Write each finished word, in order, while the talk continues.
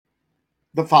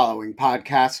The following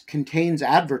podcast contains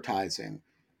advertising.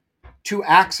 To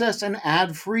access an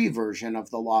ad-free version of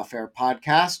the Lawfare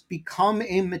podcast, become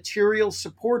a material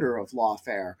supporter of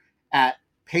Lawfare at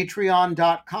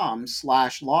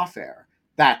patreon.com/lawfare.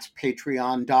 That's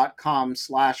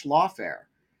patreon.com/lawfare.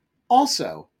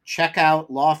 Also, check out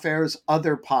Lawfare's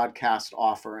other podcast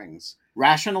offerings: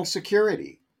 Rational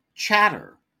Security,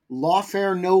 Chatter,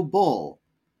 Lawfare No Bull,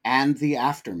 and The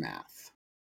Aftermath.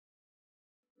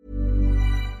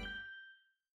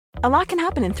 A lot can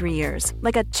happen in 3 years,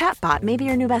 like a chatbot may be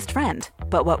your new best friend.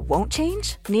 But what won't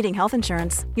change? Needing health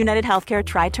insurance. United Healthcare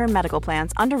Tri-Term Medical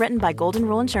Plans, underwritten by Golden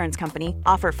Rule Insurance Company,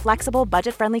 offer flexible,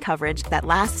 budget-friendly coverage that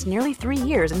lasts nearly 3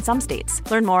 years in some states.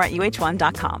 Learn more at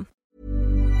uh1.com.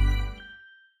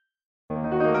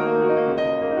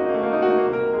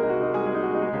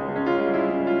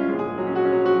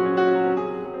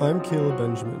 I'm Caleb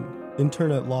Benjamin,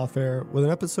 intern at Lawfare, with an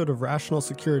episode of Rational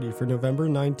Security for November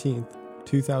 19th,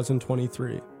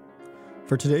 2023.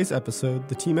 For today's episode,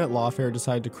 the team at Lawfare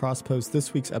decided to cross-post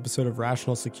this week's episode of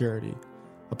Rational Security,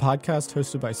 a podcast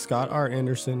hosted by Scott R.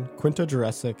 Anderson, Quinta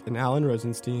Jurecic, and Alan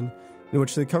Rosenstein, in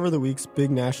which they cover the week's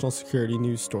big national security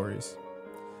news stories.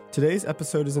 Today's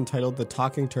episode is entitled The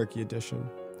Talking Turkey Edition.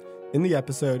 In the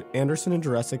episode, Anderson and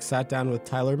Jurecic sat down with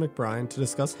Tyler McBride to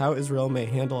discuss how Israel may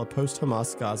handle a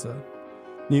post-Hamas Gaza,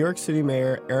 New York City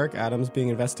Mayor Eric Adams being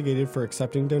investigated for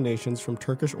accepting donations from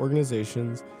Turkish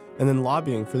organizations and then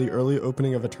lobbying for the early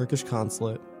opening of a Turkish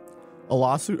consulate, a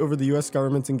lawsuit over the U.S.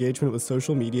 government's engagement with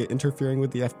social media interfering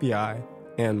with the FBI,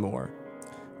 and more.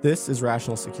 This is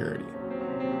Rational Security.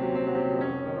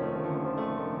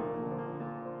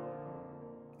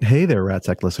 Hey there,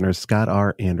 RatSec listeners. Scott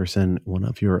R. Anderson, one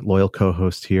of your loyal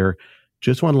co-hosts here.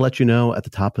 Just want to let you know at the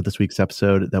top of this week's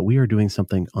episode that we are doing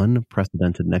something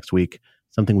unprecedented next week,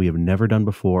 something we have never done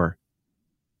before.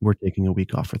 We're taking a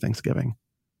week off for Thanksgiving.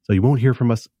 So you won't hear from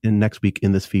us next week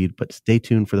in this feed, but stay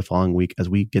tuned for the following week as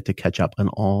we get to catch up on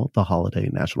all the holiday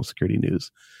national security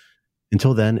news.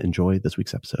 Until then, enjoy this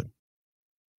week's episode.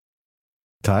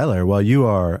 Tyler, while you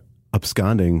are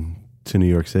absconding to New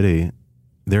York City,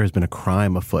 there has been a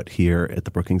crime afoot here at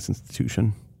the Brookings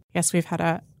Institution. Yes, we've had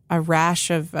a rash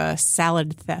of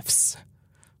salad thefts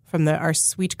from our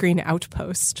Sweet Green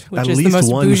Outpost, which is the most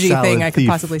bougie thing I could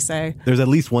possibly say. There's at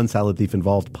least one salad thief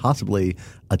involved, possibly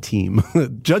a team.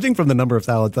 Judging from the number of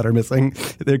salads that are missing,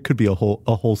 there could be a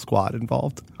whole squad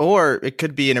involved. Or it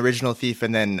could be an original thief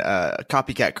and then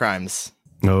copycat crimes.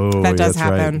 Oh, that does that's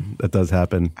happen. Right. That does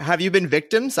happen. Have you been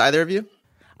victims, either of you?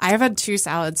 I have had 2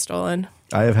 salads stolen.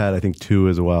 I have had, I think, 2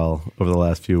 as well over the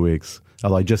last few weeks.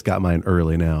 Although I just got mine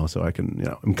early now, so I can,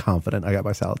 I'm confident I got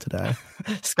my salad today.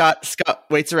 Scott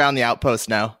waits around the outpost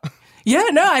now. Yeah,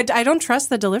 no, I don't trust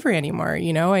the delivery anymore.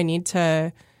 I need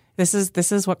to. This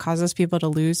is what causes people to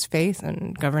lose faith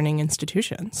in governing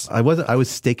institutions. I was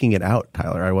staking it out,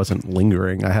 Tyler. I wasn't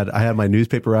lingering. I had my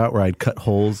newspaper out where I'd cut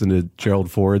holes into Gerald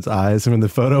Ford's eyes, and the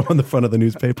photo on the front of the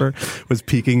newspaper was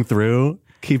peeking through,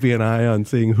 keeping an eye on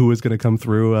seeing who was going to come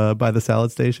through by the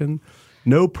salad station.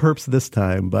 No perps this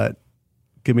time, but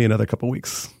give me another couple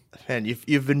weeks. And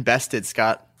you've been bested,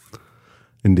 Scott.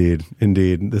 Indeed.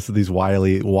 This is these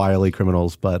wily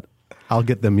criminals, but I'll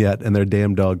get them yet, and their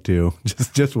damn dog too.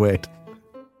 Just wait.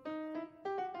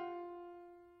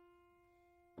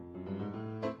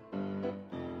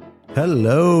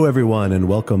 Hello, everyone, and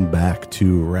welcome back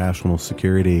to Rational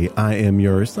Security. I am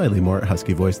your slightly more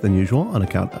husky voice than usual on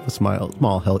account of a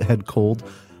small head cold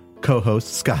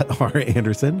co-host, Scott R.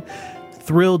 Anderson.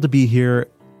 Thrilled to be here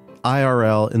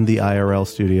IRL in the IRL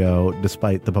studio,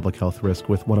 despite the public health risk,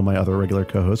 with one of my other regular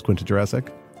co-hosts, Quinta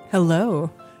Jurecic. Hello.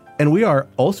 And we are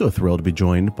also thrilled to be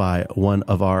joined by one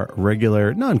of our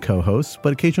regular non-co-hosts,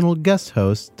 but occasional guest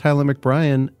hosts, Tyler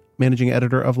McBride, managing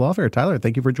editor of Lawfare. Tyler,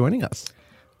 thank you for joining us.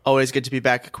 Always good to be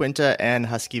back, Quinta, and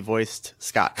husky-voiced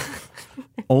Scott.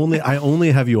 I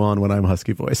only have you on when I'm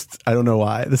husky-voiced. I don't know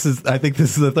why. I think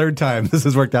this is the third time this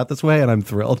has worked out this way, and I'm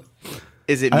thrilled.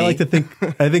 Is it me? I like to think.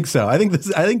 I think so. I think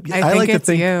this. I like to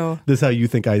think you. This is how you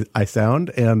think I sound,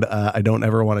 and I don't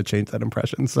ever want to change that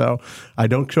impression. So I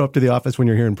don't show up to the office when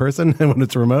you're here in person, and when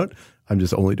it's remote, I'm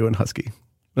just only doing husky.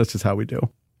 That's just how we do.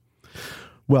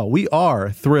 Well, we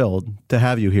are thrilled to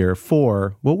have you here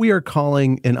for what we are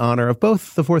calling, in honor of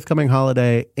both the forthcoming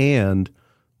holiday and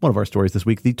one of our stories this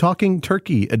week, the Talking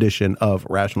Turkey edition of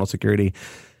Rational Security.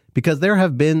 Because there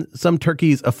have been some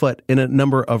turkeys afoot in a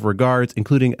number of regards,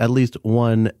 including at least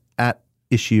one at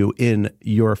issue in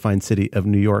your fine city of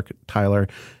New York, Tyler.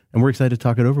 And we're excited to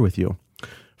talk it over with you.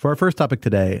 For our first topic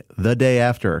today, the day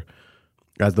after,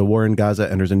 As the war in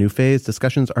Gaza enters a new phase,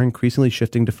 discussions are increasingly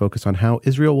shifting to focus on how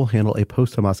Israel will handle a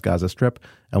post-Hamas Gaza Strip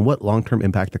and what long-term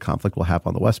impact the conflict will have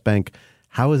on the West Bank.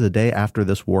 How is the day after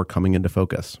this war coming into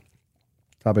focus?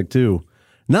 Topic 2,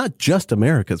 not just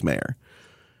America's mayor.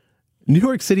 New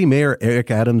York City Mayor Eric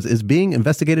Adams is being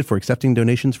investigated for accepting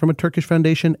donations from a Turkish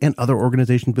foundation and other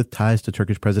organizations with ties to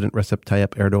Turkish President Recep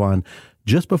Tayyip Erdogan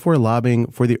just before lobbying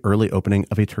for the early opening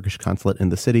of a Turkish consulate in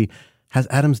the city. Has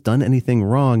Adams done anything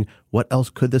wrong? What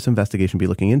else could this investigation be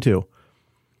looking into?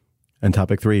 And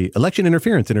topic 3, election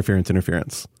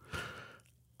interference.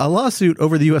 A lawsuit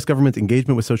over the U.S. government's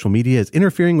engagement with social media is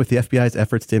interfering with the FBI's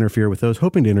efforts to interfere with those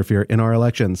hoping to interfere in our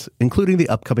elections, including the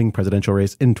upcoming presidential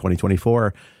race in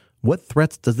 2024. What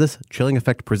threats does this chilling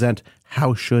effect present?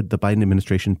 How should the Biden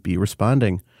administration be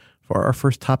responding? For our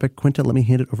first topic, Quinta, let me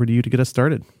hand it over to you to get us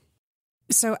started.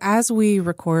 So as we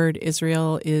record,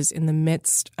 Israel is in the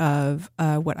midst of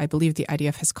what I believe the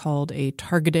IDF has called a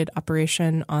targeted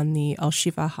operation on the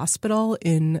Al-Shifa hospital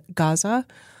in Gaza.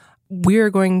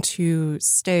 We're going to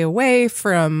stay away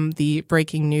from the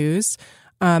breaking news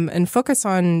and focus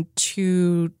on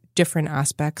 2 different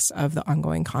aspects of the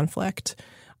ongoing conflict.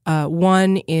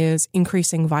 One is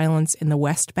increasing violence in the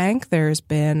West Bank. There's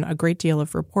been a great deal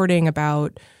of reporting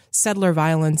about settler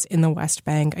violence in the West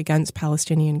Bank against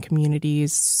Palestinian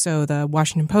communities. So the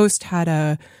Washington Post had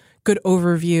a good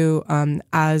overview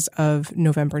as of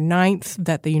November 9th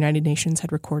that the United Nations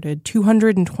had recorded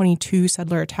 222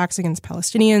 settler attacks against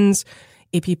Palestinians.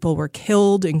 8 people were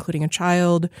killed, including a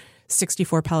child.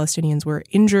 64 Palestinians were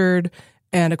injured.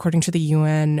 And according to the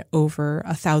UN, over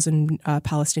 1,000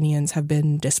 Palestinians have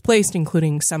been displaced,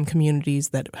 including some communities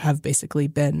that have basically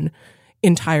been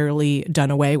entirely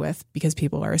done away with because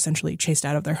people are essentially chased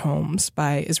out of their homes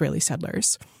by Israeli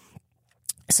settlers.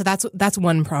 So that's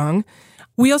one prong.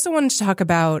 We also wanted to talk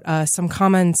about some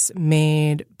comments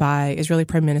made by Israeli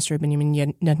Prime Minister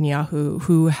Benjamin Netanyahu,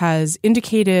 who has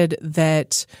indicated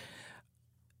that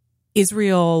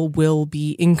Israel will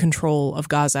be in control of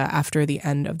Gaza after the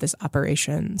end of this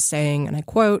operation, saying, and I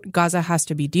quote, "Gaza has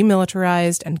to be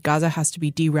demilitarized and Gaza has to be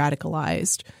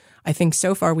de-radicalized. I think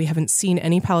so far we haven't seen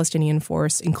any Palestinian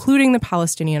force, including the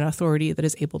Palestinian Authority, that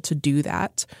is able to do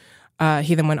that."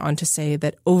 He then went on to say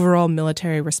that overall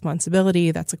military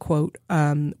responsibility, that's a quote,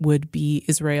 would be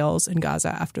Israel's in Gaza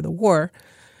after the war.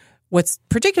 What's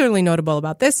particularly notable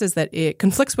about this is that it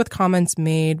conflicts with comments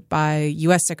made by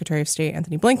U.S. Secretary of State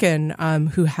Anthony Blinken,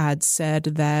 who had said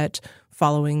that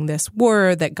following this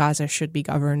war, that Gaza should be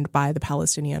governed by the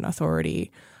Palestinian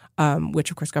Authority,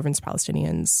 which of course governs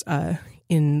Palestinians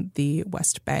in the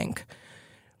West Bank.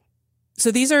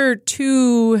 So these are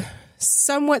 2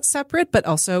 somewhat separate, but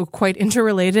also quite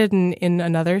interrelated in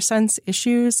another sense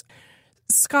issues.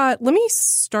 Scott, let me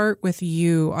start with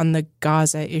you on the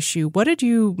Gaza issue. What did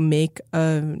you make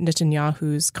of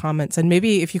Netanyahu's comments? And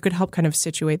maybe if you could help kind of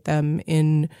situate them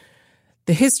in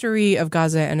the history of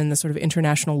Gaza and in the sort of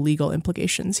international legal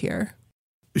implications here.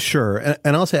 Sure.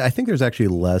 And I'll say I think there's actually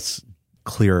less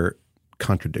clear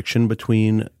contradiction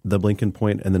between the Blinken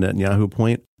point and the Netanyahu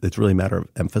point. It's really a matter of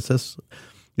emphasis.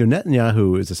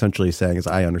 Netanyahu is essentially saying, as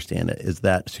I understand it, is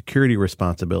that security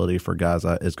responsibility for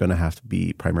Gaza is going to have to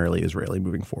be primarily Israeli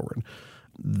moving forward.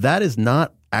 That is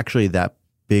not actually that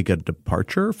big a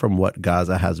departure from what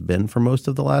Gaza has been for most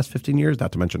of the last 15 years,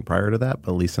 not to mention prior to that,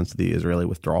 but at least since the Israeli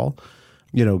withdrawal.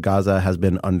 Gaza has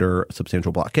been under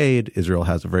substantial blockade. Israel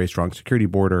has a very strong security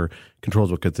border, controls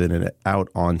what gets in and out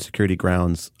on security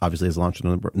grounds, obviously has launched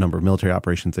a number of military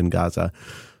operations in Gaza.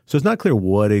 So it's not clear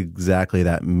what exactly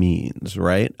that means,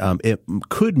 right? It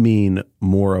could mean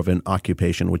more of an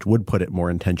occupation, which would put it more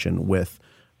in tension with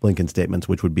Blinken's statements,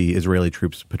 which would be Israeli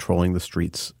troops patrolling the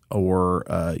streets or,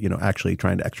 actually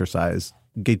trying to exercise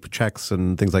gate checks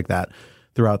and things like that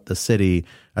throughout the city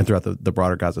and throughout the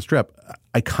broader Gaza Strip.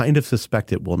 I kind of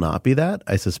suspect it will not be that.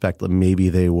 I suspect that maybe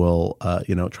they will,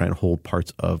 try and hold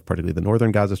parts of particularly the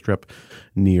northern Gaza Strip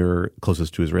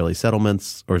closest to Israeli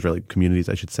settlements or Israeli communities,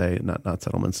 I should say, not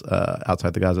settlements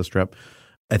outside the Gaza Strip.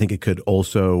 I think it could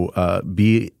also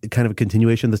be kind of a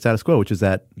continuation of the status quo, which is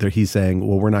that he's saying,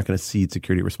 well, we're not going to cede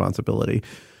security responsibility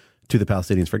to the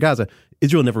Palestinians for Gaza.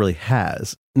 Israel never really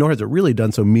has, nor has it really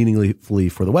done so meaningfully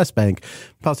for the West Bank.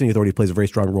 The Palestinian Authority plays a very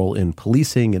strong role in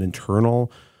policing and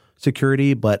internal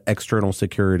security, but external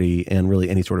security and really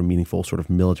any sort of meaningful sort of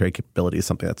military capability is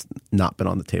something that's not been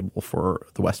on the table for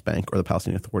the West Bank or the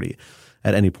Palestinian Authority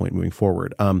at any point moving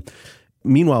forward.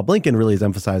 Meanwhile, Blinken really is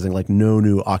emphasizing no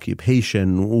new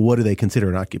occupation. What do they consider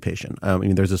an occupation?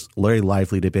 There's this very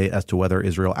lively debate as to whether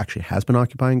Israel actually has been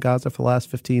occupying Gaza for the last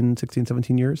 15, 16,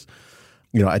 17 years.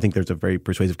 I think there's a very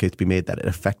persuasive case to be made that it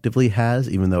effectively has,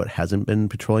 even though it hasn't been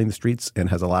patrolling the streets and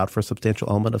has allowed for a substantial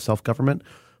element of self-government,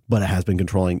 but it has been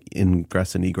controlling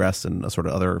ingress and egress and sort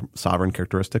of other sovereign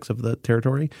characteristics of the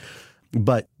territory.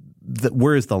 But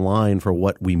where is the line for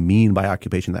what we mean by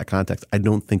occupation in that context? I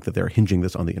don't think that they're hinging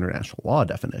this on the international law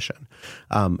definition.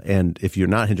 And if you're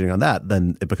not hinging on that,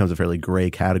 then it becomes a fairly gray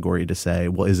category to say,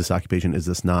 well, is this occupation? Is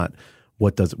this not?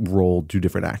 What role do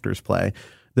different actors play?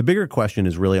 The bigger question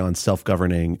is really on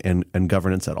self-governing and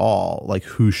governance at all, like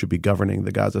who should be governing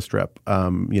the Gaza Strip.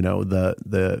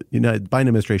 The Biden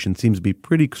administration seems to be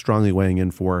pretty strongly weighing in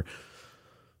for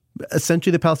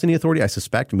essentially the Palestinian Authority, I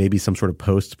suspect, maybe some sort of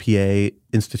post-PA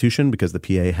institution, because the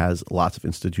PA has lots of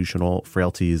institutional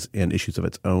frailties and issues of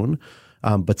its own,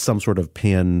 but some sort of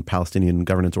pan-Palestinian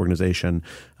governance organization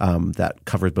that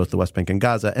covers both the West Bank and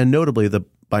Gaza. And notably, the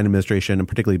Biden administration, and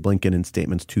particularly Blinken in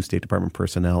statements to State Department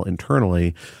personnel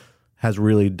internally, has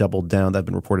really doubled down, that have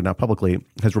been reported now publicly,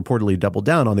 has reportedly doubled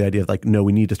down on the idea of like, no,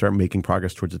 we need to start making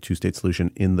progress towards a two-state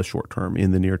solution in the short term,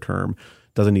 in the near term.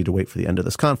 Doesn't need to wait for the end of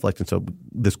this conflict. And so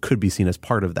this could be seen as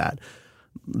part of that.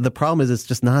 The problem is it's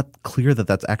just not clear that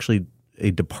that's actually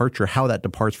a departure, how that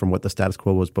departs from what the status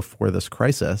quo was before this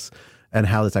crisis, and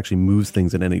how this actually moves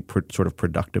things in any sort of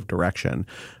productive direction.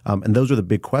 And those are the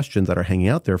big questions that are hanging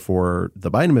out there for the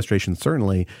Biden administration,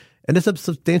 certainly, and to a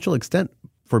substantial extent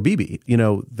for Bibi.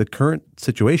 The current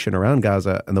situation around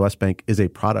Gaza and the West Bank is a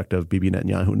product of Bibi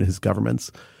Netanyahu and his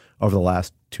governments over the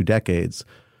last 2 decades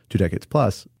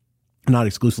plus, not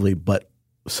exclusively, but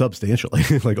substantially,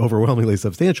 like overwhelmingly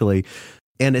substantially.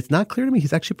 And it's not clear to me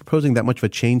he's actually proposing that much of a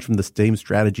change from the same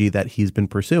strategy that he's been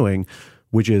pursuing,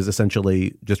 which is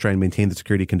essentially just trying to maintain the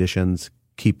security conditions,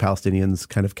 keep Palestinians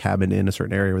kind of cabined in a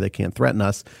certain area where they can't threaten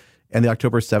us. And the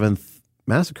October 7th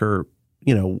massacre,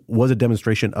 was a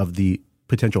demonstration of the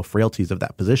potential frailties of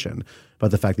that position,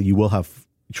 but the fact that you will have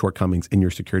shortcomings in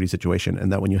your security situation,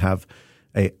 and that when you have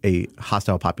a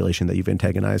hostile population that you've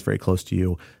antagonized very close to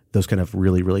you, those kind of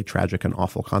really, really tragic and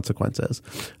awful consequences.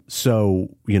 So,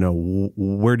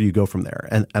 where do you go from there?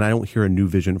 And I don't hear a new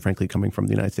vision, frankly, coming from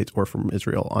the United States or from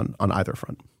Israel on either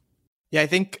front. Yeah, I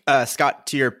think, Scott,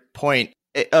 to your point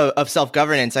of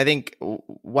self-governance, I think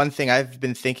one thing I've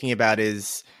been thinking about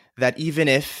is that even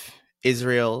if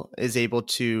Israel is able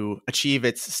to achieve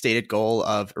its stated goal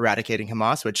of eradicating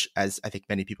Hamas, which, as I think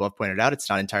many people have pointed out, it's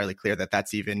not entirely clear that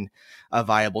that's even a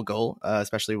viable goal,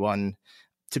 especially one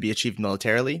to be achieved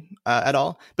militarily at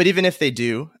all. But even if they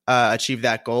do achieve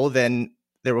that goal, then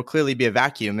there will clearly be a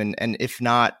vacuum. And if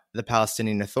not the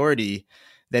Palestinian Authority,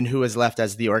 then who is left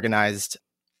as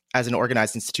an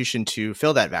organized institution to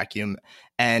fill that vacuum?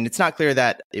 And it's not clear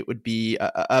that it would be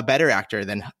a better actor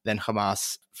than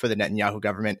Hamas for the Netanyahu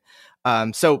government.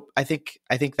 So I think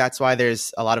that's why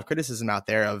there's a lot of criticism out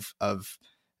there of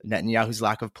Netanyahu's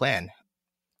lack of plan.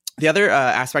 The other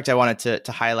aspect I wanted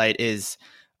to highlight is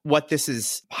what this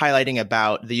is highlighting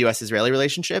about the U.S.-Israeli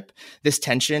relationship, this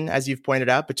tension, as you've pointed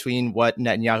out, between what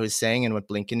Netanyahu is saying and what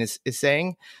Blinken is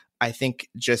saying, I think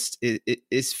just it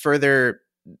is further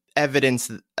evidence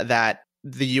that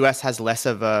the U.S. has less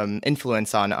of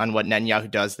influence on what Netanyahu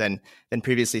does than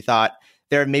previously thought.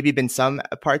 There have maybe been some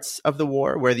parts of the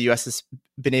war where the U.S. has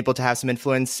been able to have some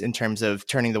influence in terms of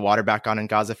turning the water back on in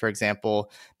Gaza, for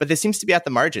example, but this seems to be at the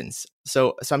margins.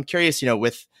 So I'm curious,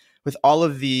 with all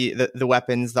of the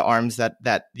weapons, the arms that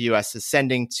the U.S. is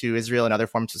sending to Israel and other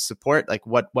forms of support, like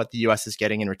what the U.S. is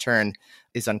getting in return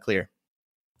is unclear.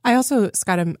 I also,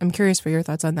 Scott, I'm curious for your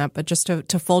thoughts on that, but just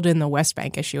to fold in the West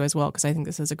Bank issue as well, because I think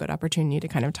this is a good opportunity to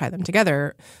kind of tie them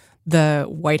together. The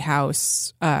White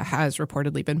House has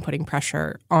reportedly been putting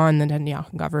pressure on the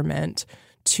Netanyahu government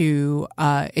to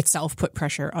itself put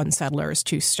pressure on settlers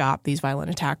to stop these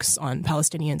violent attacks on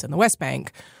Palestinians in the West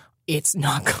Bank. It's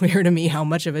not clear to me how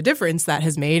much of a difference that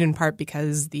has made, in part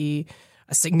because a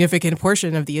significant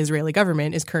portion of the Israeli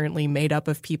government is currently made up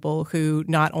of people who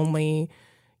not only,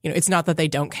 it's not that they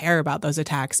don't care about those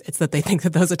attacks, it's that they think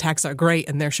that those attacks are great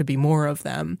and there should be more of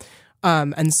them.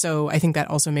 And so I think that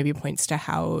also maybe points to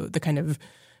how the kind of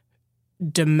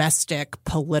domestic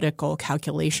political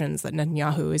calculations that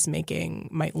Netanyahu is making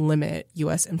might limit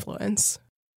U.S. influence.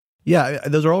 Yeah,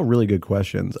 those are all really good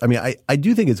questions. I mean, I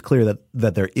do think it's clear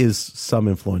that there is some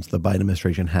influence the Biden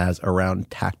administration has around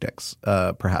tactics,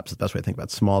 perhaps the best way to think about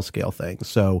small-scale things.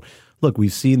 So, look,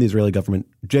 we've seen the Israeli government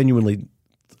genuinely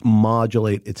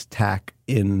modulate its tack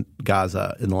in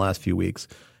Gaza in the last few weeks,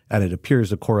 and it appears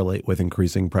to correlate with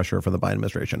increasing pressure from the Biden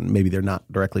administration. Maybe they're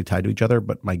not directly tied to each other,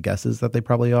 but my guess is that they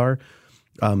probably are.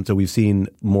 So we've seen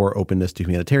more openness to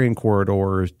humanitarian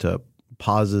corridors, to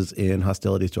pauses in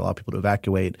hostilities to allow people to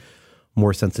evacuate,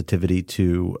 more sensitivity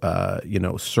to,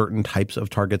 certain types of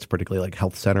targets, particularly like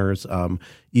health centers,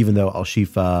 even though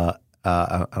Al-Shifa,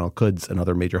 Al-Quds, and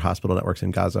other major hospital networks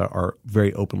in Gaza are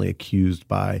very openly accused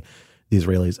by the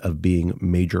Israelis of being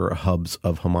major hubs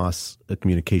of Hamas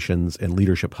communications and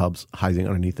leadership hubs, hiding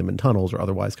underneath them in tunnels or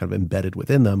otherwise kind of embedded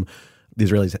within them. The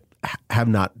Israelis have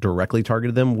not directly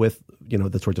targeted them with,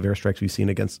 the sorts of airstrikes we've seen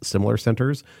against similar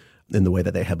centers in the way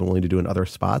that they have been willing to do in other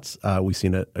spots. We've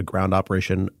seen a ground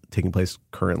operation taking place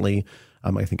currently,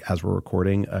 I think as we're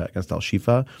recording, against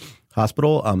Al-Shifa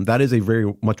Hospital. That is a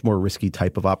very much more risky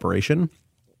type of operation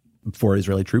for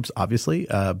Israeli troops, obviously,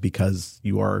 because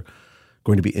you are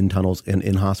going to be in tunnels and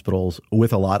in hospitals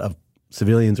with a lot of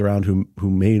civilians around who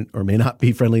may or may not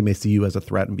be friendly, may see you as a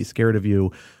threat and be scared of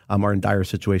you, are in dire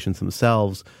situations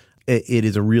themselves. It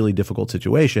is a really difficult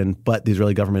situation, but the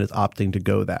Israeli government is opting to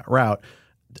go that route.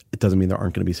 It doesn't mean there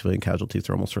aren't going to be civilian casualties.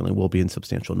 There almost certainly will be in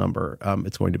substantial number.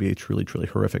 It's going to be a truly, truly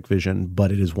horrific vision,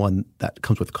 but it is one that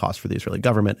comes with cost for the Israeli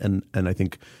government. And I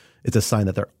think it's a sign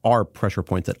that there are pressure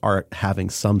points that are having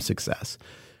some success.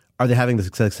 Are they having the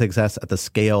success at the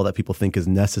scale that people think is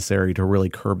necessary to really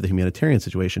curb the humanitarian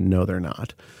situation? No, they're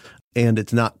not. And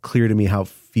it's not clear to me how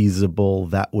feasible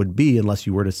that would be unless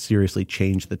you were to seriously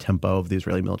change the tempo of the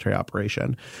Israeli military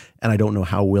operation. And I don't know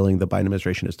how willing the Biden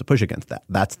administration is to push against that.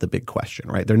 That's the big question,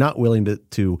 right? They're not willing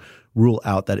to rule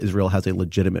out that Israel has a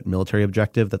legitimate military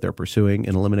objective that they're pursuing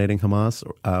in eliminating Hamas,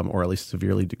 or at least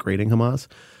severely degrading Hamas.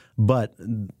 But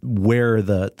where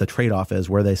the trade-off is,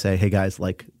 where they say, hey, guys,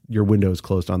 like your window is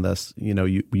closed on this, you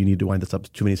need to wind this up,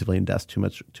 too many civilian deaths, too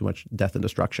much death and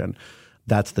destruction.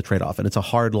 That's the trade-off. And it's a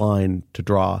hard line to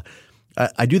draw.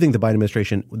 I do think the Biden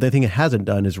administration, the thing it hasn't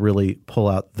done is really pull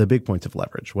out the big points of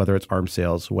leverage, whether it's arms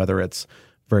sales, whether it's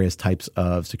various types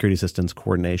of security assistance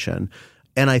coordination.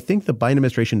 And I think the Biden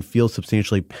administration feels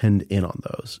substantially penned in on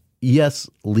those. Yes,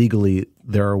 legally,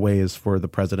 there are ways for the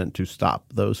president to stop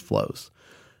those flows.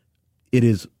 It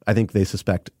is, I think they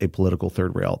suspect, a political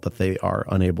third rail that they are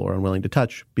unable or unwilling to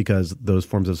touch because those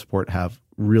forms of support have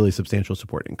really substantial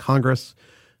support in Congress,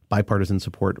 bipartisan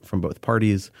support from both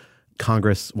parties.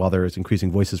 Congress, while there is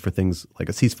increasing voices for things like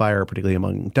a ceasefire, particularly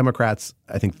among Democrats,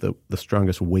 I think the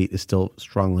strongest weight is still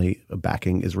strongly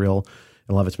backing Israel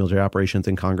and a lot of its military operations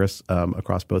in Congress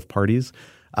across both parties.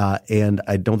 And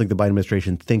I don't think the Biden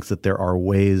administration thinks that there are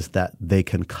ways that they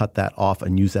can cut that off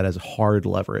and use that as hard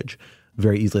leverage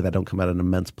very easily that don't come at an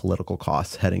immense political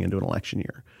cost heading into an election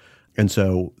year. And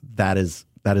so that is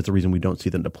the reason we don't see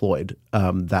them deployed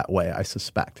that way, I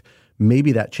suspect.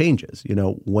 Maybe that changes,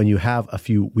 when you have a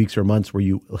few weeks or months where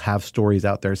you have stories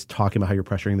out there talking about how you're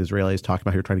pressuring the Israelis, talking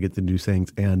about how you're trying to get them to do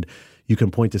things, and you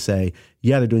can point to say,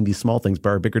 yeah, they're doing these small things, but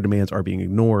our bigger demands are being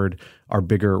ignored, our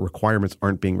bigger requirements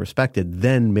aren't being respected,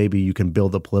 then maybe you can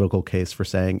build a political case for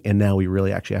saying, and now we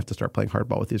really actually have to start playing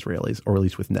hardball with the Israelis, or at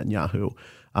least with Netanyahu,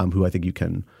 who I think you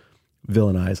can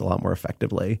villainize a lot more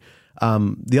effectively.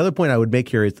 The other point I would make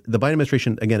here is the Biden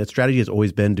administration, again, its strategy has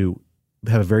always been to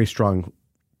have a very strong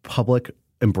public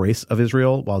embrace of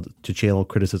Israel while to channel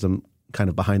criticism kind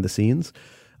of behind the scenes.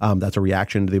 That's a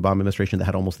reaction to the Obama administration that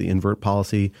had almost the invert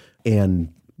policy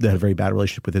and that had a very bad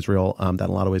relationship with Israel that in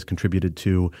a lot of ways contributed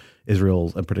to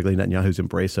Israel's and particularly Netanyahu's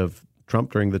embrace of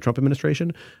Trump during the Trump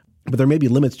administration. But there may be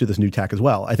limits to this new tack as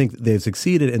well. I think they've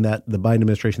succeeded in that the Biden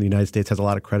administration of the United States has a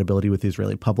lot of credibility with the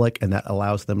Israeli public, and that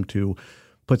allows them to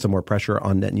put some more pressure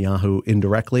on Netanyahu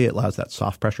indirectly. It allows that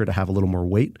soft pressure to have a little more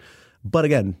weight. But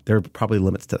again, there are probably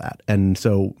limits to that. And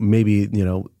so maybe,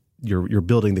 you're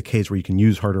building the case where you can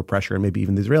use harder pressure, and maybe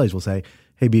even the Israelis will say,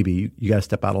 hey, Bibi, you got to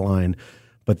step out of line.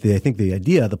 But I think the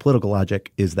idea, the political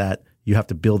logic is that you have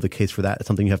to build the case for that. It's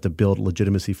something you have to build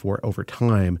legitimacy for over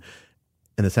time.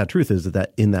 And the sad truth is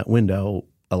that in that window,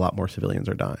 a lot more civilians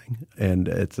are dying. And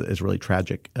it's really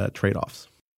tragic trade-offs.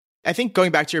 I think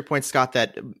going back to your point, Scott,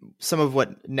 that some of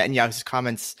what Netanyahu's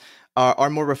comments are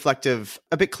more reflective,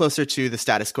 a bit closer to the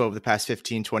status quo of the past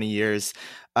 15, 20 years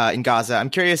in Gaza. I'm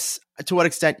curious to what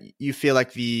extent you feel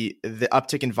like the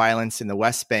uptick in violence in the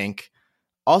West Bank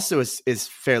also is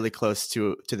fairly close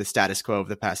to the status quo of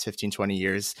the past 15, 20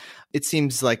 years. It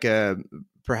seems like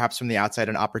perhaps from the outside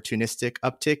an opportunistic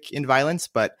uptick in violence,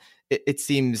 but it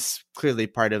seems clearly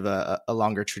part of a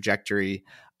longer trajectory.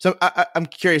 So I'm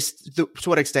curious to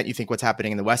what extent you think what's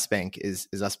happening in the West Bank is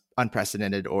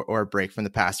unprecedented or a break from the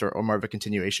past or more of a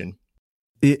continuation.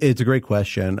 It's a great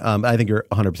question. I think you're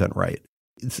 100% right.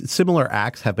 Similar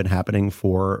acts have been happening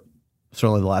for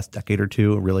certainly the last decade or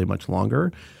two, really much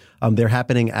longer. They're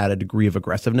happening at a degree of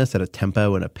aggressiveness, at a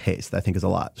tempo and a pace that I think is a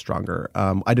lot stronger.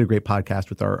 I did a great podcast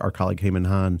with our colleague Heyman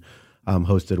Han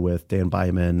hosted with Dan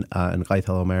Byman and Ghaith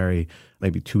El-Omari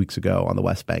maybe 2 weeks ago on the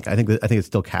West Bank. I think it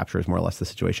still captures more or less the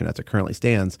situation as it currently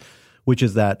stands, which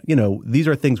is that, these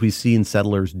are things we've seen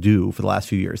settlers do for the last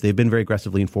few years. They've been very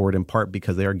aggressive leaning forward in part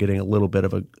because they are getting a little bit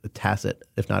of a tacit,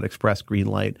 if not express, green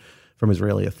light from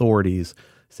Israeli authorities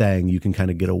saying you can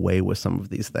kind of get away with some of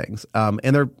these things. And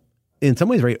they're in some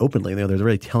ways very openly. There's a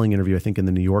really telling interview, I think, in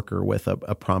the New Yorker with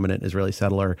a prominent Israeli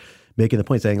settler making the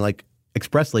point saying, like,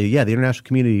 expressly, the international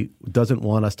community doesn't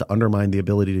want us to undermine the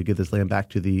ability to give this land back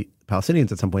to the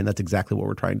Palestinians at some point. And that's exactly what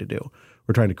we're trying to do.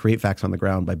 We're trying to create facts on the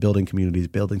ground by building communities,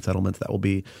 building settlements that will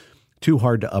be too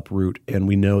hard to uproot. And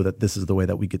we know that this is the way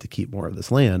that we get to keep more of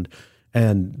this land.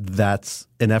 And that's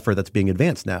an effort that's being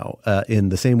advanced now in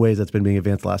the same ways that's been being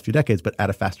advanced the last few decades, but at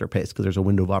a faster pace because there's a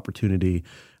window of opportunity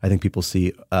I think people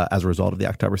see as a result of the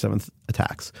October 7th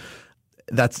attacks.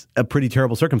 That's a pretty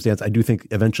terrible circumstance. I do think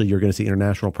eventually you're going to see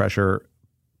international pressure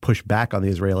push back on the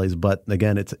Israelis. But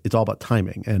again, it's all about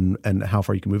timing and how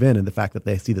far you can move in. And the fact that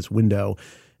they see this window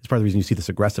is part of the reason you see this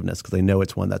aggressiveness, because they know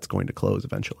it's one that's going to close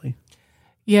eventually.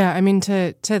 Yeah, I mean,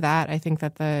 to that, I think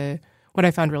that what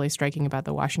I found really striking about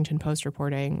the Washington Post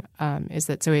reporting is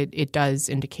that it does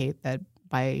indicate that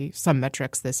by some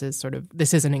metrics, this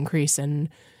is an increase in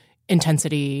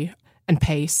intensity and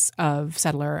pace of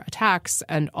settler attacks,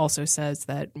 and also says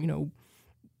that,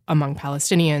 among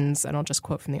Palestinians, and I'll just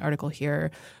quote from the article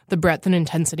here, the breadth and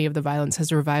intensity of the violence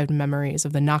has revived memories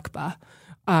of the Nakba.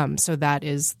 So that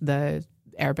is the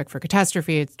Arabic for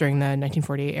catastrophe. It's during the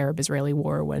 1948 Arab-Israeli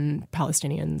War when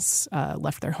Palestinians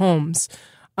left their homes.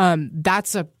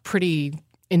 That's a pretty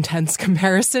intense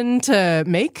comparison to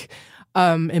make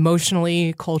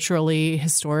emotionally, culturally,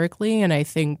 historically, and I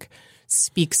think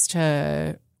speaks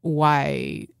to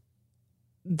why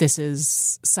this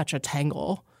is such a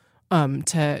tangle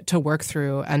to work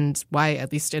through, and why,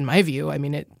 at least in my view, I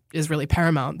mean, it is really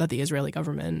paramount that the Israeli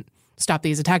government stop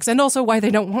these attacks, and also why they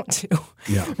don't want to.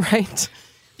 Yeah. Right?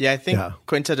 Yeah, I think,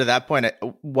 Quinta, to that point,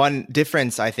 one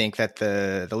difference I think that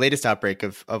the latest outbreak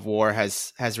of war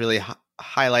has really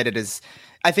highlighted is,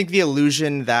 I think, the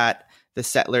illusion that the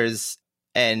settlers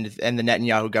and the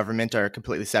Netanyahu government are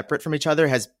completely separate from each other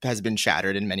has been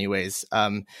shattered in many ways.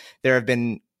 There have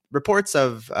been reports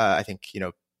of, I think,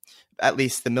 at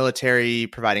least the military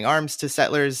providing arms to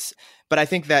settlers, but I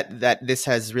think that this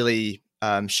has really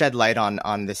shed light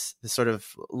on this sort of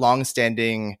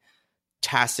longstanding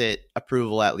tacit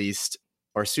approval, at least,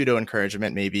 or pseudo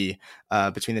encouragement maybe,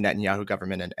 between the Netanyahu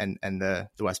government and the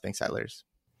West Bank settlers.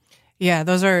 Yeah,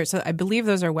 I believe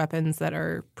those are weapons that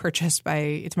are purchased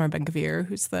by Itamar Ben-Gvir,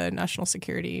 who's the national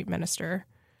security minister.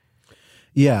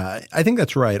 Yeah, I think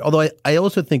that's right. Although I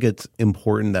also think it's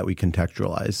important that we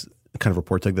contextualize kind of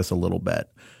reports like this a little bit.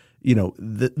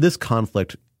 This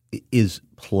conflict is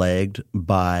plagued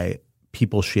by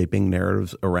people shaping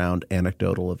narratives around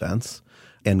anecdotal events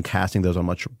and casting those on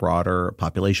much broader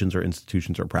populations or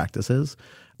institutions or practices.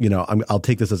 I'll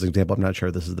take this as an example. I'm not sure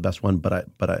this is the best one, but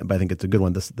I think it's a good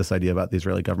one. This idea about the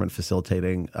Israeli government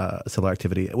facilitating settler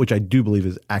activity, which I do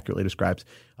believe accurately describes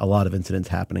a lot of incidents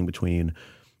happening between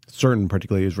certain,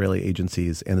 particularly Israeli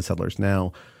agencies and the settlers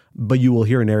now. But you will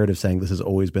hear a narrative saying this has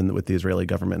always been what the Israeli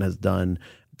government has done.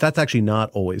 That's actually not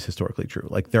always historically true.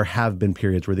 Like, there have been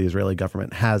periods where the Israeli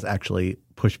government has actually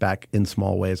pushed back in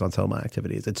small ways on settlement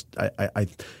activities. It's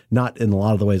not in a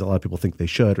lot of the ways a lot of people think they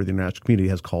should, or the international community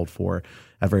has called for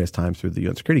at various times through the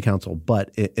UN Security Council, but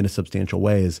in a substantial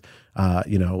ways,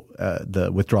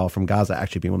 the withdrawal from Gaza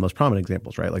actually being one of the most prominent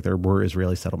examples, right? Like, there were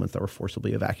Israeli settlements that were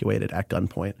forcibly evacuated at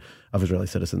gunpoint of Israeli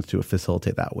citizens to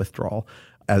facilitate that withdrawal,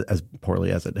 as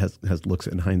poorly as it has looks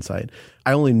in hindsight.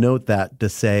 I only note that to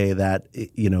say that,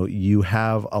 you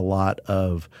have a lot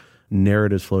of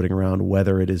narratives floating around,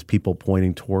 whether it is people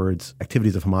pointing towards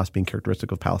activities of Hamas being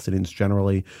characteristic of Palestinians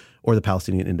generally, or the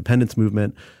Palestinian independence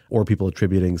movement, or people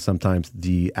attributing sometimes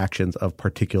the actions of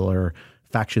particular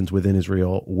factions within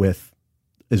Israel with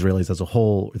Israelis as a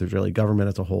whole, or the Israeli government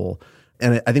as a whole.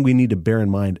 And I think we need to bear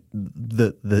in mind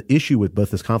the issue with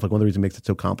both this conflict. One of the reasons it makes it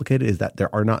so complicated is that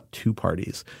there are not two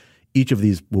parties. Each of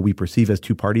these, what we perceive as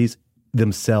two parties,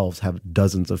 themselves have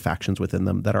dozens of factions within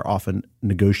them that are often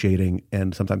negotiating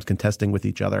and sometimes contesting with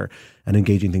each other and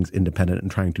engaging things independent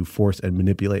and trying to force and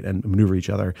manipulate and maneuver each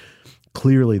other.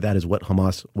 Clearly, that is what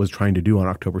Hamas was trying to do on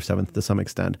October 7th to some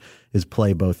extent, is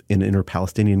play both an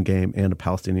inter-Palestinian game and a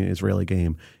Palestinian-Israeli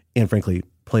game, and frankly,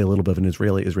 play a little bit of an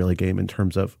Israeli game in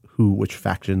terms of which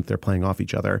factions they're playing off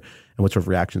each other and what sort of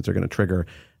reactions they're going to trigger.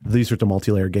 These sorts of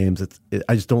multi-layer games,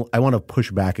 I want to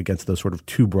push back against those sort of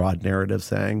too broad narratives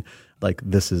saying, like,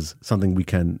 this is something we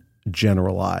can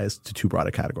generalize to too broad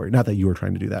a category. Not that you were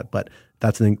trying to do that, but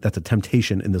that's a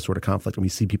temptation in this sort of conflict. And we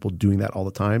see people doing that all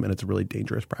the time, and it's a really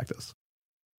dangerous practice.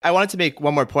 I wanted to make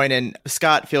one more point, and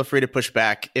Scott, feel free to push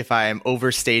back if I'm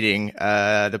overstating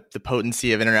the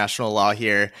potency of international law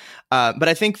here. But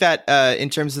I think that in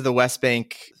terms of the West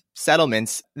Bank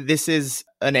settlements, this is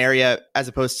an area, as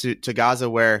opposed to Gaza,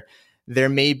 where there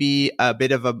may be a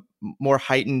bit of a more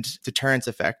heightened deterrence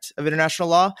effect of international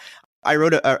law. I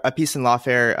wrote a piece in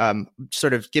Lawfare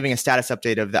sort of giving a status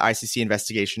update of the ICC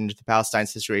investigation into the Palestine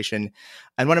situation.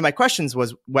 And one of my questions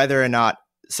was whether or not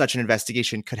such an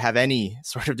investigation could have any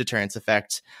sort of deterrence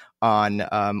effect on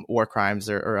war crimes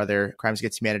or other crimes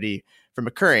against humanity from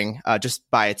occurring just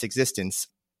by its existence.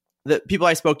 The people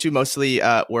I spoke to mostly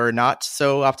were not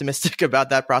so optimistic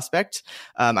about that prospect.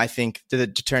 I think the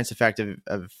deterrence effect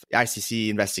of ICC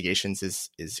investigations is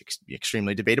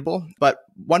extremely debatable. But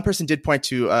one person did point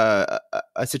to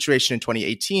a situation in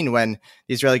 2018 when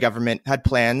the Israeli government had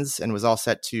plans and was all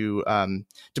set to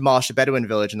demolish a Bedouin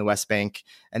village in the West Bank.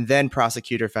 And then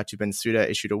prosecutor Fatou Bensouda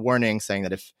issued a warning saying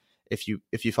that if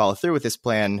you follow through with this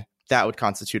plan, that would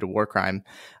constitute a war crime.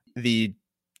 The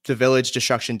village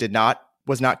destruction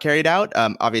was not carried out.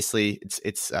 Obviously,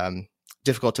 it's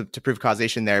difficult to prove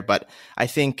causation there, but I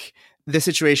think the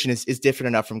situation is different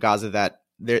enough from Gaza that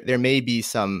there may be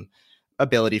some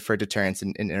ability for deterrence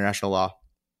in international law.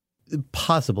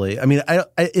 Possibly. I mean,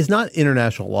 it's not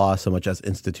international law so much as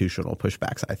institutional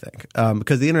pushbacks, I think,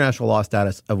 because the international law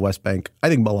status of West Bank, I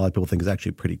think a lot of people think is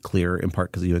actually pretty clear, in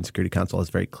part because the UN Security Council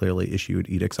has very clearly issued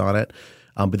edicts on it.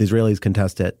 But the Israelis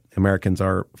contest it. Americans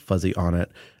are fuzzy on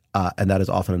it. And that is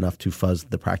often enough to fuzz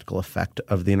the practical effect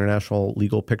of the international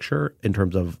legal picture in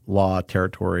terms of law,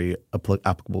 territory,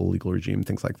 applicable legal regime,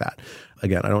 things like that.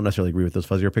 Again, I don't necessarily agree with those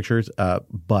fuzzier pictures,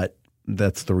 but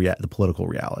that's the political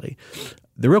reality.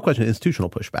 The real question is institutional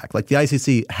pushback. Like the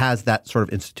ICC has that sort of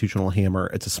institutional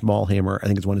hammer. It's a small hammer. I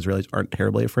think it's one Israelis aren't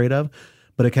terribly afraid of,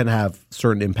 but it can have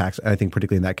certain impacts. And I think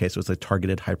particularly in that case, it was a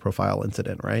targeted high-profile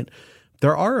incident, right?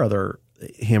 There are other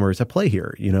hammers at play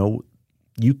here.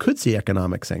 You could see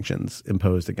economic sanctions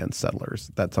imposed against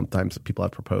settlers that sometimes people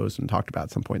have proposed and talked about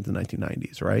at some point in the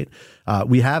 1990s, right?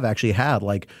 We have actually had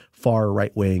like far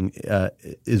right-wing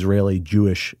Israeli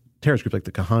Jewish terrorist groups like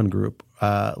the Kahan group,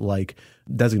 like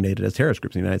designated as terrorist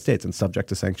groups in the United States and subject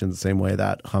to sanctions the same way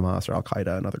that Hamas or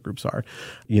Al-Qaeda and other groups are.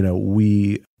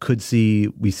 We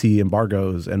see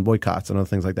embargoes and boycotts and other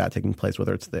things like that taking place,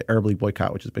 whether it's the Arab League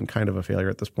boycott, which has been kind of a failure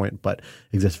at this point, but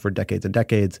exists for decades and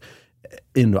decades,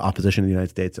 in opposition to the United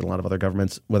States and a lot of other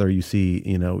governments, whether you see,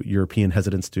 European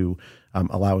hesitance to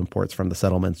allow imports from the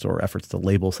settlements or efforts to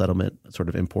label settlement sort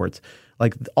of imports,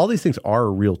 like all these things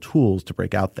are real tools to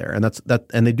break out there. And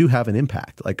and they do have an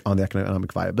impact, like on the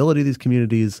economic viability of these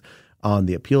communities, on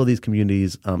the appeal of these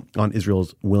communities, on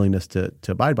Israel's willingness to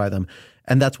abide by them.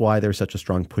 And that's why there's such a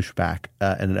strong pushback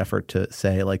and an effort to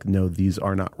say, like, no, these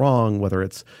are not wrong, whether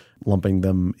it's lumping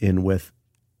them in with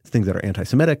things that are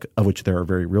anti-Semitic, of which there are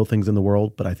very real things in the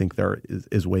world, but I think there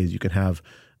is ways you can have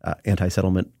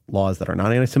anti-settlement laws that are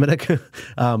not anti-Semitic,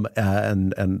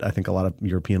 and I think a lot of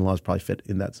European laws probably fit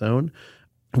in that zone.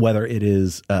 Whether it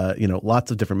is lots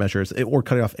of different measures, or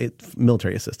cutting off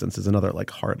military assistance is another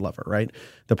like hard lever, right?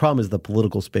 The problem is the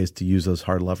political space to use those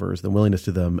hard levers, the willingness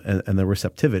to them, and the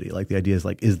receptivity. Like the idea is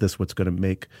like, is this what's going to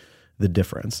make the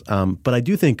difference? But I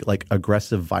do think like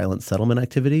aggressive, violent settlement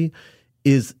activity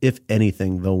is, if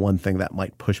anything, the one thing that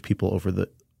might push people over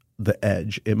the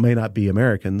edge. It may not be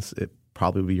Americans. It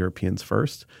probably will be Europeans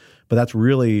first. But that's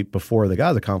really before the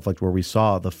Gaza conflict, where we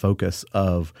saw the focus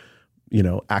of,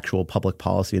 actual public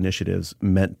policy initiatives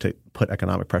meant to put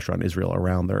economic pressure on Israel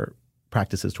around their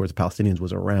practices towards the Palestinians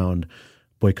was around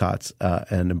boycotts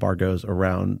and embargoes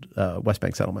around West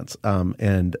Bank settlements.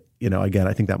 And again,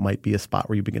 I think that might be a spot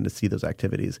where you begin to see those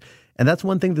activities. And that's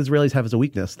one thing the Israelis have as a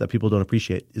weakness that people don't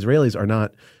appreciate. Israelis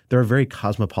they're a very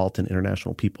cosmopolitan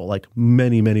international people. Like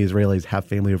many, many Israelis have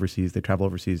family overseas. They travel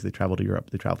overseas. They travel to Europe.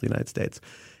 They travel to the United States.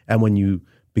 And when you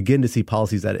begin to see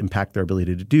policies that impact their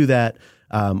ability to do that,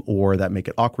 or that make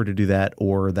it awkward to do that,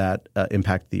 or that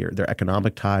impact their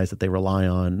economic ties that they rely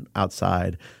on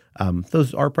outside,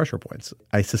 those are pressure points.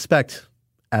 I suspect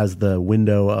as the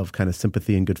window of kind of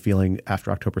sympathy and good feeling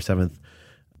after October 7th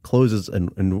closes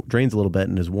and drains a little bit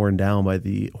and is worn down by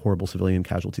the horrible civilian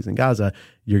casualties in Gaza,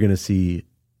 you're going to see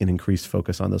an increased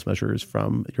focus on those measures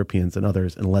from Europeans and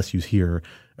others, unless you hear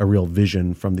a real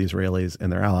vision from the Israelis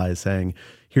and their allies saying,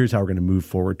 here's how we're going to move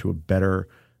forward to a better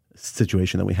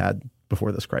situation than we had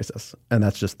before this crisis. And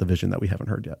that's just the vision that we haven't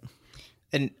heard yet.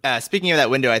 And speaking of that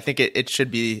window, I think it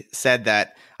should be said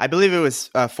that I believe it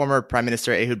was former Prime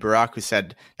Minister Ehud Barak who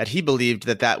said that he believed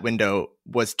that window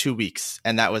was 2 weeks.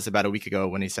 And that was about a week ago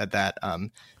when he said that.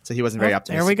 So he wasn't very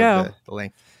optimistic there we go. of the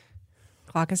length.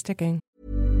 Clock is ticking.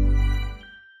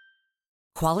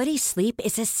 Quality sleep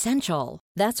is essential.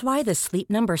 That's why the Sleep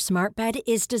Number Smart Bed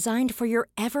is designed for your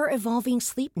ever-evolving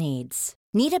sleep needs.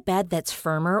 Need a bed that's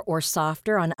firmer or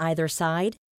softer on either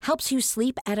side? Helps you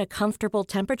sleep at a comfortable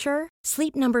temperature?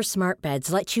 Sleep Number Smart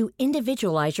Beds let you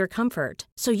individualize your comfort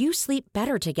so you sleep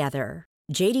better together.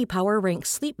 J.D. Power ranks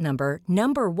Sleep Number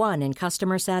 #1 in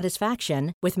customer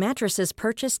satisfaction with mattresses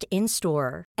purchased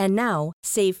in-store. And now,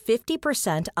 save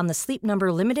 50% on the Sleep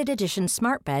Number Limited Edition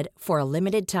Smart Bed for a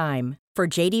limited time. For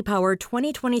J.D. Power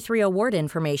 2023 award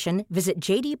information, visit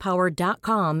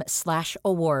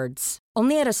jdpower.com/awards.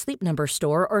 Only at a Sleep Number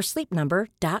store or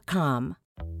sleepnumber.com.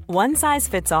 One size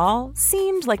fits all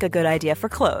seemed like a good idea for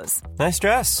clothes. Nice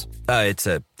dress. It's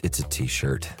a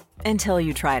t-shirt. Until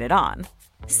you tried it on.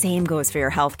 Same goes for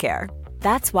your healthcare.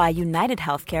 That's why United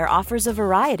Healthcare offers a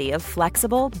variety of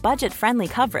flexible, budget-friendly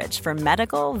coverage for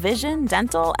medical, vision,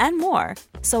 dental, and more.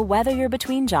 So whether you're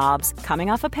between jobs, coming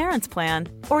off a parent's plan,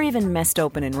 or even missed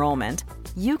open enrollment,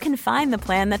 you can find the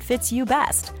plan that fits you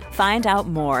best. Find out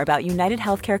more about United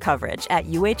Healthcare coverage at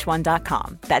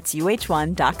uh1.com. That's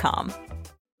uh1.com.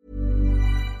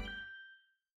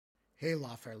 Hey,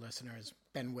 Lawfare listeners,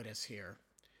 Ben Wittes here.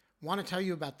 Want to tell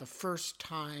you about the first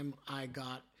time I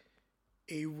got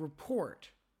a report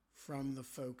from the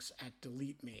folks at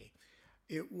Delete Me.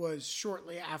 It was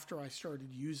shortly after I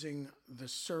started using the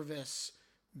service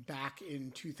back in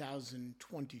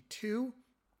 2022,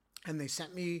 and they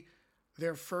sent me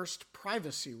their first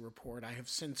privacy report. I have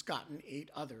since gotten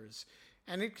 8 others,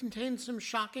 and it contained some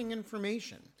shocking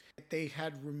information. They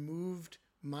had removed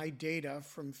my data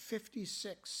from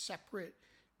 56 separate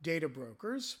data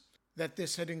brokers, that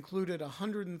this had included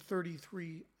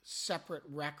 133 separate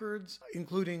records,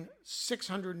 including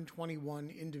 621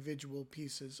 individual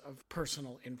pieces of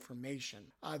personal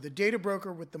information. The data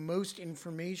broker with the most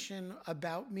information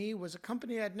about me was a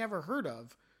company I'd never heard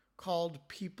of called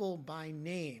People by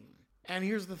Name. And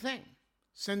here's the thing.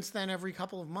 Since then, every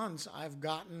couple of months, I've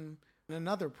gotten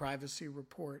another privacy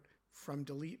report from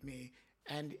Delete Me,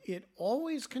 and it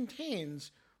always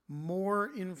contains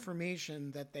more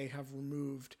information that they have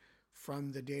removed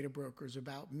from the data brokers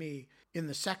about me. In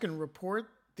the second report,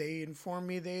 they informed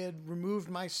me they had removed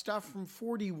my stuff from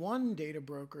 41 data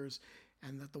brokers,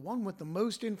 and that the one with the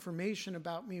most information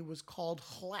about me was called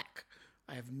Hlek.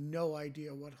 I have no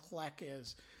idea what Hlek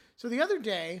is. So the other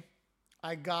day,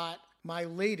 I got my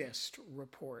latest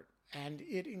report, and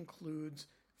it includes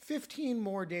 15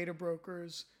 more data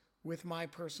brokers with my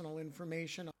personal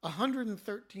information,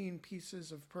 113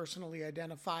 pieces of personally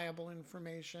identifiable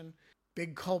information.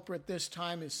 Big culprit this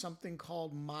time is something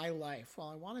called My Life. Well,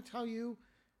 I want to tell you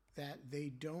that they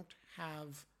don't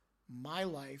have My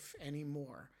Life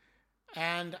anymore.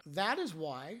 And that is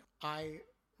why I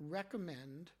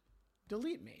recommend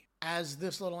Delete Me. As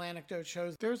this little anecdote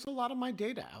shows, there's a lot of my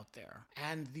data out there,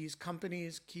 and these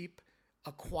companies keep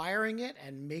acquiring it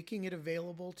and making it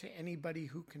available to anybody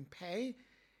who can pay.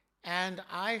 And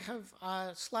I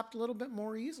have slept a little bit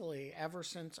more easily ever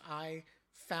since I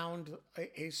found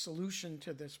a solution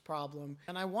to this problem.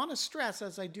 And I want to stress,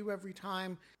 as I do every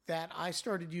time, that I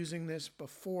started using this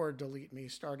before Delete Me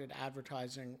started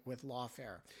advertising with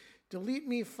Lawfare. Delete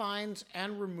Me finds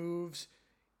and removes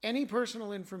any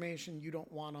personal information you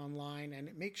don't want online, and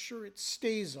it makes sure it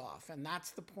stays off. And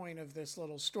that's the point of this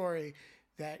little story,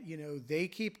 that, they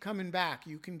keep coming back.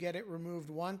 You can get it removed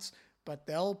once, but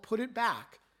they'll put it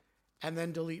back. And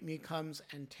then Delete Me comes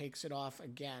and takes it off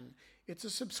again. It's a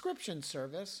subscription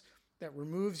service that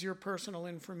removes your personal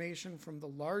information from the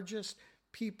largest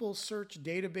people search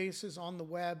databases on the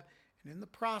web, and in the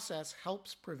process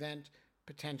helps prevent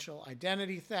potential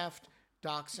identity theft,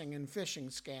 doxing, and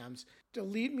phishing scams.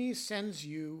 Delete Me sends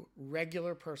you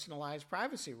regular personalized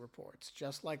privacy reports,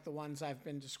 just like the ones I've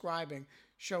been describing,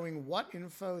 showing what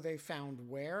info they found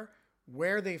where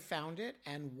they found it,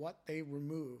 and what they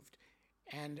removed.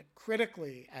 And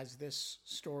critically, as this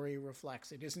story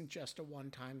reflects, it isn't just a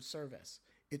one-time service.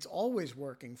 It's always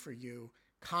working for you,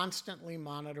 constantly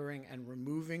monitoring and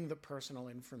removing the personal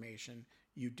information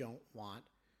you don't want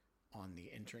on the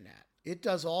internet. It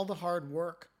does all the hard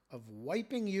work of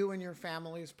wiping you and your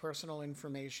family's personal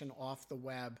information off the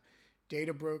web.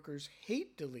 Data brokers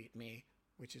hate Delete Me,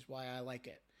 which is why I like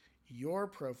it. Your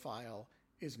profile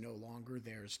is no longer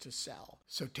theirs to sell.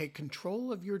 So take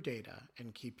control of your data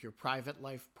and keep your private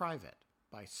life private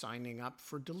by signing up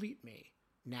for Delete Me,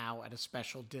 now at a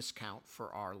special discount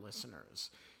for our listeners.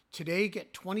 Today,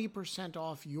 get 20%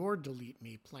 off your Delete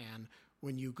Me plan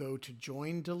when you go to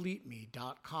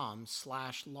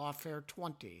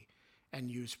joindeleteme.com/lawfare20 and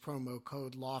use promo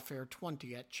code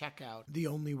lawfare20 at checkout. The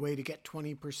only way to get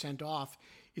 20% off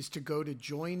is to go to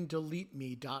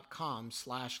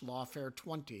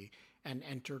joindeleteme.com/lawfare20 and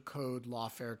enter code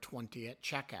lawfare20 at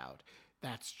checkout.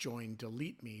 That's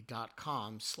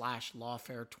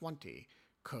joindeleteme.com/lawfare20,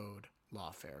 code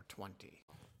lawfare20.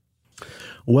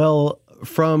 Well,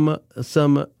 from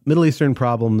some Middle Eastern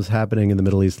problems happening in the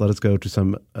Middle East, let us go to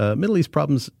some Middle East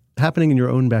problems happening in your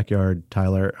own backyard,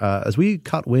 Tyler. As we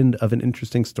caught wind of an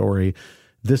interesting story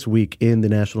this week in the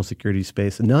national security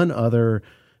space, none other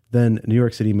than New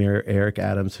York City Mayor Eric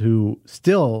Adams, who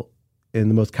still, in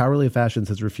the most cowardly of fashions,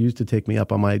 has refused to take me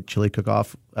up on my chili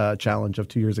cook-off challenge of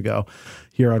 2 years ago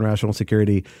here on Rational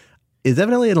Security, is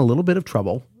evidently in a little bit of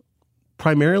trouble,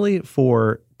 primarily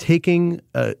for taking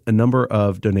a number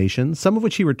of donations, some of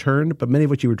which he returned, but many of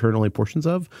which he returned only portions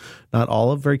of, not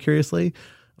all of, very curiously,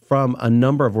 from a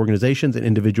number of organizations and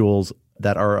individuals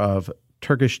that are of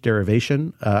Turkish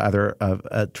derivation, either of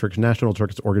Turkish national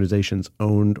Turkish organizations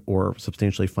owned or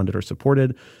substantially funded or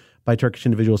supported by Turkish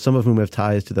individuals, some of whom have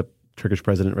ties to the Turkish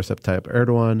president Recep Tayyip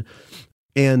Erdogan,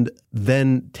 and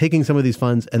then taking some of these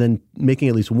funds and then making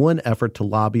at least one effort to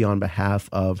lobby on behalf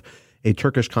of a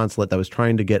Turkish consulate that was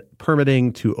trying to get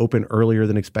permitting to open earlier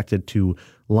than expected to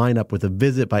line up with a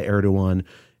visit by Erdogan.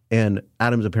 And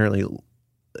Adams apparently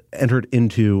entered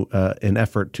into an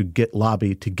effort to get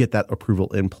that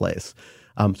approval in place.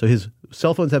 So his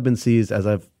cell phones have been seized, as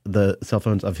of the cell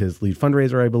phones of his lead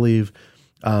fundraiser, I believe.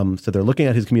 So they're looking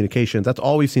at his communications. That's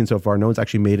all we've seen so far. No one's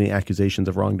actually made any accusations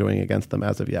of wrongdoing against them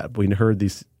as of yet. We heard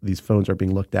these phones are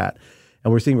being looked at,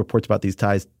 and we're seeing reports about these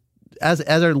ties. As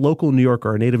our local New Yorker,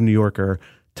 our native New Yorker,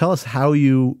 tell us how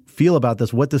you feel about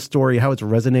this, what this story, how it's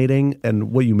resonating,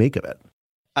 and what you make of it.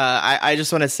 I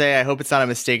just want to say I hope it's not a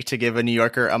mistake to give a New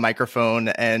Yorker a microphone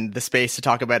and the space to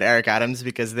talk about Eric Adams,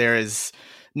 because there is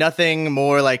nothing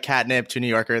more like catnip to New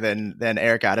Yorker than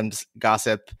Eric Adams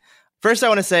gossip. First, I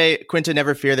want to say, Quinta,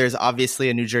 never fear. There's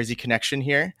obviously a New Jersey connection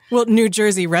here. Well, New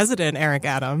Jersey resident Eric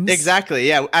Adams. Exactly.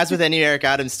 Yeah. As with any Eric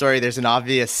Adams story, there's an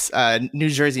obvious New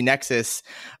Jersey nexus.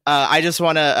 I just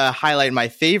want to highlight my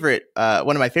favorite,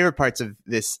 one of my favorite parts of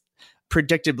this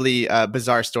predictably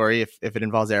bizarre story, if it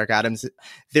involves Eric Adams.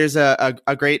 There's a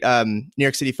great New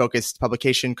York City focused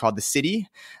publication called The City,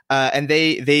 and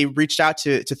they reached out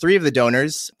to three of the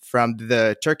donors from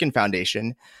the Turkin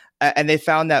Foundation. And they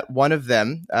found that one of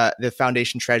them, the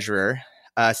foundation treasurer,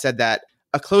 said that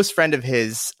a close friend of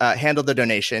his handled the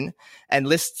donation and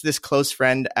lists this close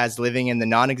friend as living in the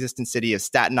non-existent city of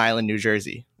Staten Island, New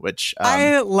Jersey, which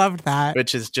I loved that.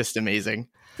 Which is just amazing.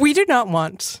 We do not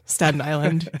want Staten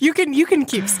Island. You can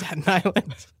keep Staten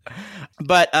Island.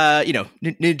 But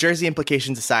New Jersey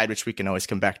implications aside, which we can always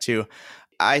come back to,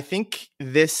 I think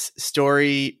this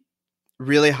story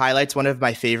really highlights one of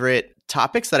my favorite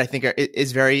topics that I think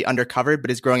is very undercovered but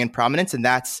is growing in prominence, and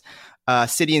that's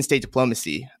city and state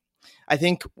diplomacy. I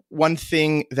think one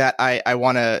thing that I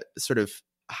want to sort of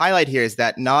highlight here is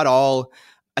that not all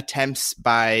attempts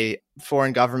by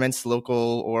foreign governments,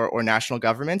 local or national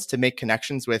governments, to make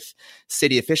connections with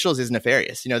city officials is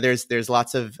nefarious. There's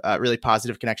lots of really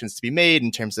positive connections to be made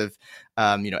in terms of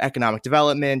economic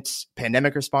development,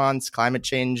 pandemic response, climate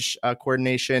change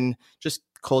coordination, just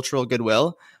cultural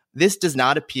goodwill. This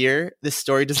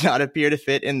story does not appear to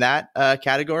fit in that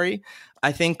category.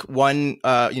 I think one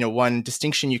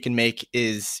distinction you can make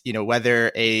is,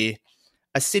 whether a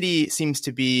city seems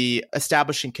to be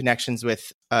establishing connections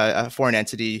with a foreign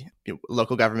entity,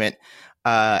 local government,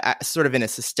 sort of in a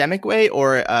systemic way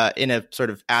or in a sort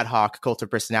of ad hoc cult of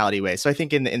personality way. So I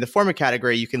think in the former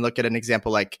category, you can look at an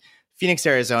example like Phoenix,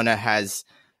 Arizona has,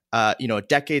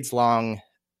 decades long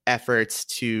efforts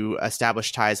to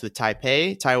establish ties with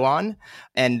Taipei, Taiwan,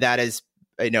 and that has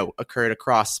occurred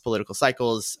across political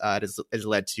cycles. It has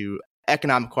led to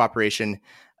economic cooperation.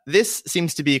 This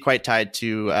seems to be quite tied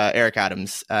to Eric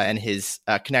Adams and his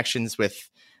connections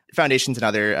with foundations and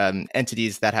other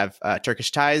entities that have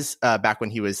Turkish ties back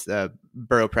when he was the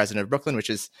borough president of Brooklyn,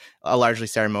 which is a largely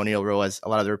ceremonial role, as a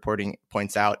lot of the reporting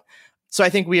points out. So I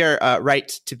think we are right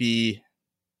to be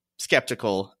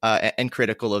skeptical and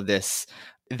critical of this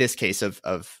case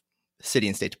of city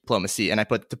and state diplomacy. And I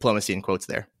put diplomacy in quotes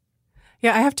there.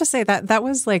 Yeah, I have to say that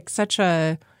was like such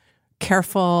a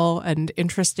careful and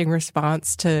interesting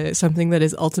response to something that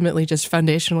is ultimately just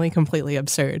foundationally completely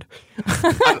absurd.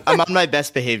 I'm on my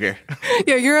best behavior.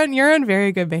 Yeah, you're on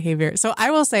very good behavior. So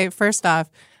I will say, first off,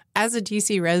 as a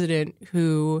DC resident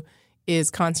who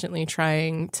is constantly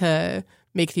trying to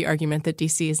make the argument that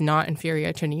DC is not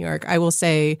inferior to New York. I will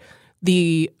say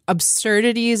the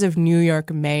absurdities of New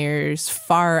York mayors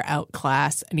far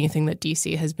outclass anything that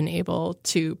DC has been able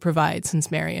to provide since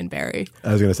Marion Barry.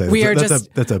 I was going to say,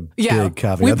 that's a big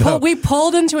caveat. We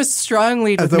pulled into a strong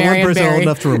lead with Marion Barry. As the one person old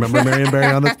enough to remember Marion Barry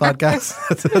on this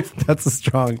podcast, that's a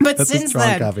strong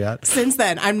caveat. Since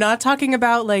then, I'm not talking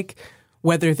about like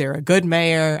whether they're a good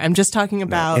mayor. I'm just talking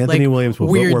about Anthony Williams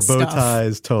weird wore bow stuff.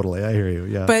 ties. Totally, I hear you.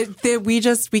 Yeah, but we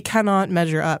cannot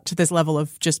measure up to this level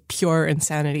of just pure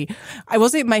insanity. I will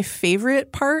say my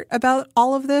favorite part about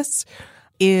all of this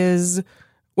is,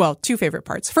 well, two favorite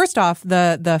parts. First off,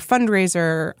 the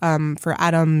fundraiser for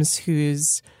Adams,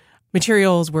 whose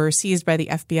materials were seized by the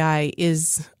FBI,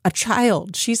 is a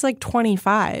child. She's like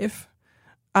 25.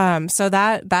 So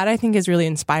that I think is really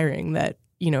inspiring, that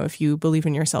if you believe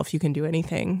in yourself, you can do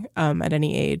anything at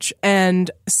any age.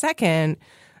 And second,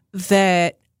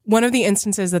 that one of the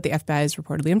instances that the FBI is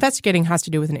reportedly investigating has to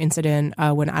do with an incident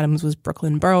when Adams was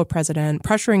Brooklyn borough president,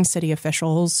 pressuring city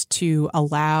officials to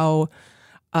allow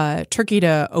Turkey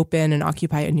to open and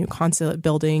occupy a new consulate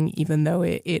building, even though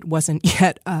it wasn't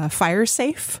yet fire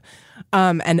safe.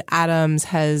 And Adams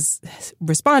has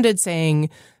responded saying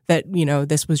that,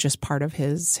 this was just part of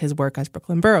his work as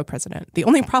Brooklyn borough president. The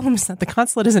only problem is that the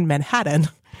consulate is in Manhattan,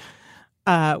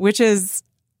 which is,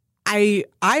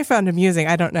 I found amusing.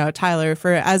 I don't know, Tyler,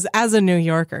 as a New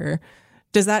Yorker,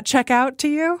 does that check out to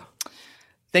you?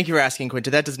 Thank you for asking, Quinta.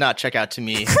 That does not check out to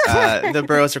me. The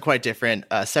boroughs are quite different,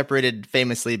 separated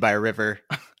famously by a river.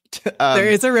 There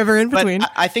is a river in between.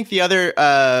 But I think the other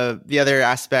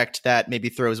aspect that maybe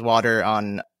throws water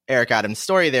on Eric Adams'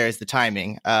 story there is the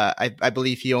timing. I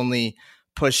believe he only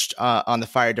pushed on the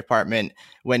fire department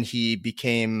when he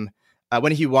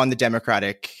won the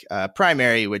Democratic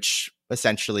primary, which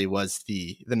essentially was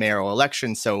the mayoral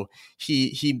election. So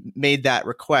he made that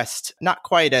request not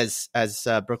quite as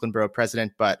Brooklyn borough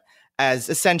president, but as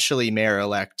essentially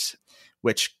mayor-elect,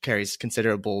 which carries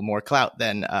considerable more clout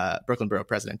than Brooklyn borough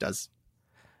president does.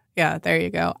 Yeah, there you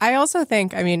go. I also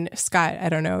think, Scott, I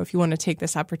don't know if you want to take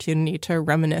this opportunity to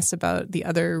reminisce about the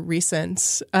other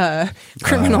recent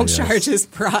criminal charges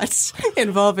brought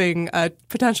involving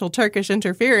potential Turkish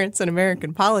interference in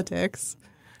American politics.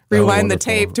 Rewind the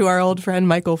tape to our old friend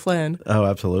Michael Flynn. Oh,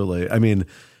 absolutely.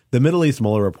 The Middle East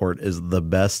Mueller report is the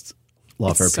best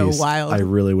lawfare piece wild. I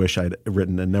really wish I'd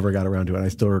written and never got around to it, and I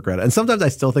still regret it. And sometimes I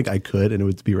still think I could, and it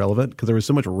would be relevant because there was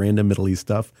so much random Middle East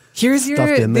stuff stuffed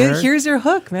in there. Here's your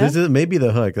hook, man. This is maybe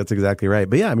the hook. That's exactly right.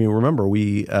 But yeah, remember,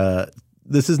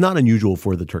 this is not unusual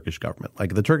for the Turkish government.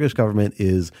 Like, the Turkish government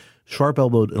is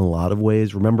sharp-elbowed in a lot of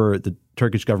ways. Remember, the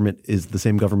Turkish government is the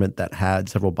same government that had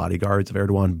several bodyguards of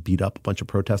Erdogan beat up a bunch of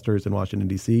protesters in Washington,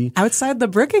 D.C. Outside the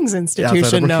Brookings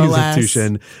Institution, no less.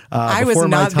 I was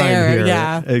not there, here.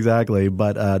 Yeah. Exactly,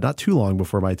 but not too long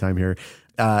before my time here.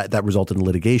 That resulted in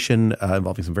litigation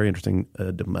involving some very interesting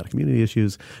diplomatic immunity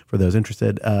issues for those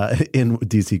interested in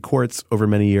D.C. courts over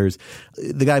many years.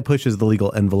 The guy pushes the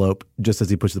legal envelope just as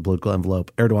he pushes the political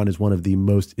envelope. Erdogan is one of the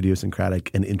most idiosyncratic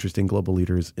and interesting global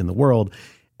leaders in the world,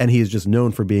 and he is just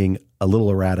known for being a little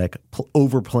erratic,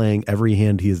 overplaying every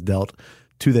hand he is dealt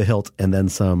to the hilt and then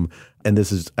some. And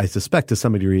this is, I suspect, to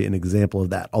some degree, an example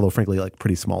of that, although frankly, like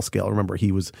pretty small scale. Remember,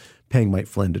 he was paying Mike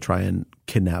Flynn to try and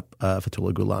kidnap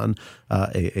Fethullah Gulen,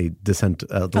 a dissent,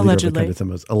 the leader of the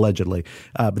Kurdistan, allegedly.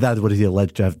 But that is what he's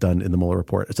alleged to have done in the Mueller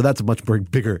report. So that's a much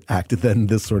bigger act than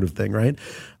this sort of thing, right?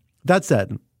 That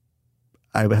said,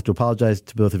 I have to apologize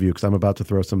to both of you because I'm about to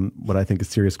throw some what I think is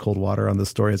serious cold water on this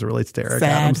story as it relates to Eric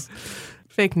Adams.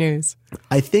 Fake news.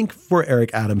 I think for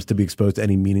Eric Adams to be exposed to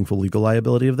any meaningful legal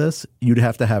liability of this, you'd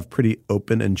have to have pretty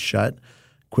open and shut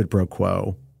quid pro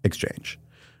quo exchange.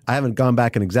 I haven't gone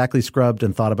back and exactly scrubbed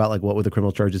and thought about like what would the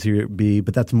criminal charges here be,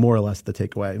 but that's more or less the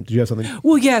takeaway. Did you have something?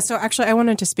 Well, yeah. So actually, I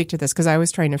wanted to speak to this because I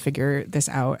was trying to figure this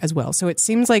out as well. So it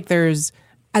seems like there's,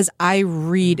 as I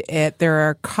read it, there are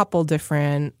a couple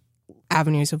different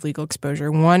avenues of legal exposure.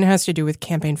 One has to do with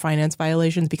campaign finance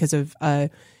violations because of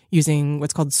using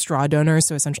what's called straw donors,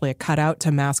 so essentially a cutout to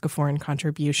mask a foreign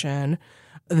contribution.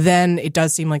 Then it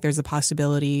does seem like there's a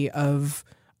possibility of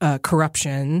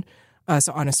corruption.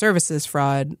 So honest services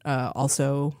fraud,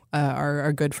 also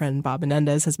our good friend Bob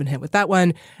Menendez has been hit with that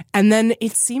one. And then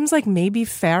it seems like maybe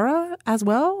FARA as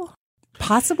well?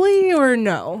 Possibly or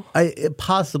no?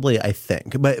 Possibly, I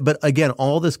think. But again,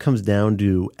 all this comes down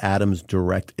to Adams'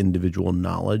 direct individual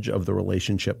knowledge of the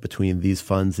relationship between these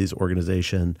funds, these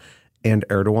organizations, and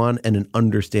Erdogan, and an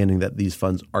understanding that these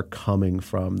funds are coming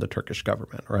from the Turkish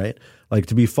government, right? Like,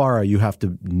 to be FARA, you have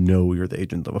to know you're the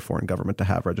agent of a foreign government to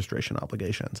have registration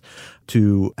obligations.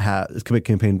 To commit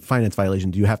campaign finance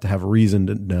violations, you have to have reason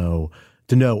to know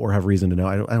to know or have reason to know.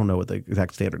 I don't know what the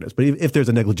exact standard is, but if there's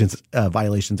a negligence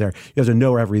violations there, you have to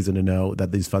know or have reason to know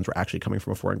that these funds were actually coming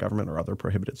from a foreign government or other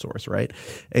prohibited source, right?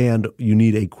 And you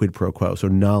need a quid pro quo, so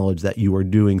knowledge that you are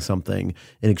doing something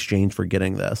in exchange for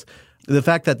getting this. The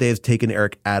fact that they've taken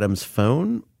Eric Adams'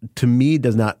 phone, to me,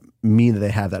 does not mean that they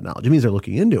have that knowledge. It means they're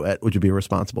looking into it, which would be a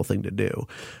responsible thing to do,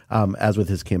 as with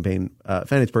his campaign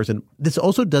finance person. This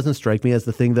also doesn't strike me as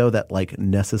the thing, though, that like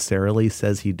necessarily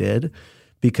says he did,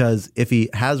 because if he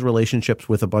has relationships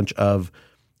with a bunch of,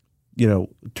 you know,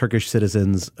 Turkish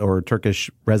citizens or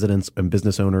Turkish residents and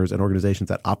business owners and organizations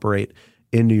that operate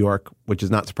in New York, which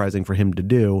is not surprising for him to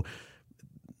do,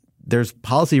 there's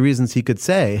policy reasons he could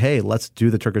say, hey, let's do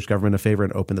the Turkish government a favor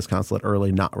and open this consulate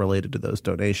early, not related to those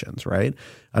donations, right?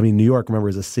 I mean, New York, remember,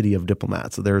 is a city of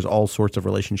diplomats. So there's all sorts of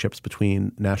relationships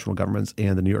between national governments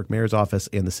and the New York mayor's office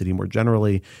and the city more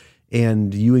generally.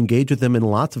 And you engage with them in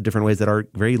lots of different ways that are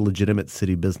very legitimate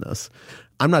city business.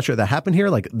 I'm not sure that happened here.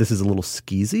 Like, this is a little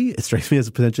skeezy. It strikes me as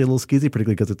potentially a little skeezy,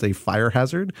 particularly because it's a fire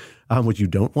hazard, which you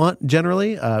don't want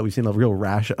generally. We've seen a real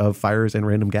rash of fires and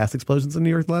random gas explosions in New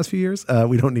York the last few years.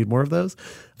 We don't need more of those.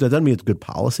 That doesn't mean it's good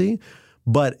policy.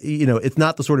 But, you know, it's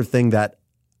not the sort of thing that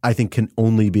I think can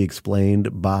only be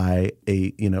explained by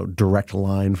a, you know, direct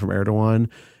line from Erdogan.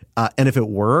 And if it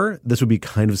were, this would be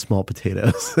kind of small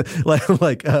potatoes, like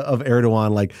of Erdogan,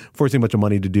 like forcing a bunch of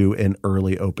money to do an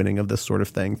early opening of this sort of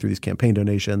thing through these campaign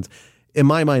donations. In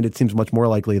my mind, it seems much more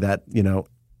likely that, you know,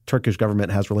 Turkish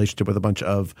government has relationship with a bunch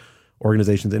of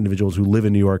organizations, individuals who live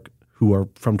in New York, who are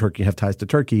from Turkey, have ties to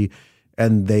Turkey,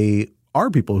 and they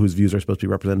are people whose views are supposed to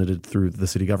be represented through the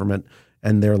city government,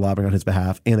 and they're lobbying on his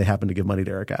behalf, and they happen to give money to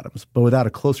Eric Adams. But without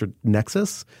a closer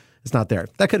nexus, it's not there.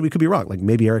 We could be wrong. Like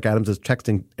maybe Eric Adams is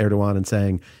texting Erdogan and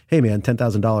saying, hey, man,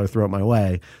 $10,000, throw it my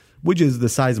way, which is the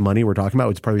size of money we're talking about,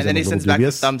 which is probably and then he sends back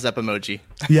dubious. the thumbs up emoji.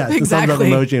 Yeah, exactly. The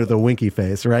thumbs up emoji with a winky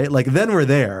face, right? Like then we're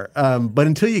there. But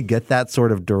until you get that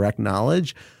sort of direct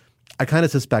knowledge, I kind of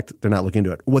suspect they're not looking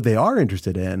into it. What they are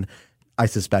interested in, I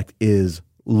suspect, is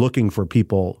looking for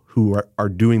people who are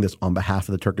doing this on behalf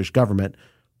of the Turkish government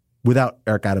without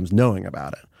Eric Adams knowing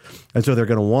about it. And so they're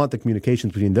going to want the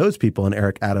communications between those people and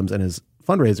Eric Adams and his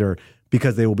fundraiser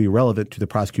because they will be relevant to the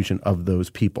prosecution of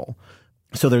those people.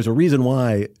 So there's a reason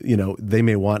why, you know, they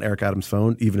may want Eric Adams'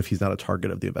 phone, even if he's not a target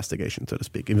of the investigation, so to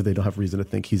speak, even if they don't have reason to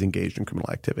think he's engaged in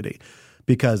criminal activity,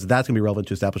 because that's going to be relevant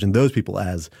to establishing those people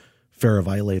as FARA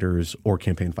violators or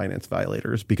campaign finance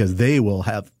violators, because they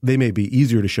may be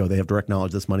easier to show they have direct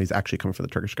knowledge this money is actually coming from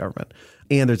the Turkish government.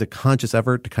 And there's a conscious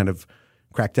effort to kind of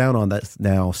crack down on that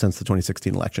now since the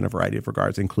 2016 election in a variety of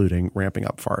regards, including ramping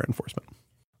up FARA enforcement.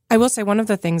 I will say one of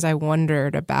the things I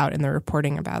wondered about in the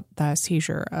reporting about the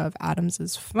seizure of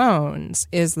Adams's phones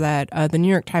is that the New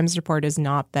York Times report is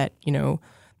not that, you know,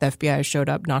 the FBI showed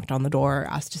up, knocked on the door,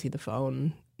 asked to see the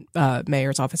phone,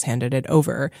 mayor's office handed it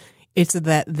over. It's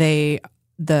that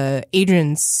the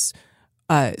agents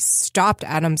stopped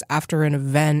Adams after an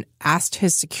event, asked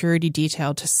his security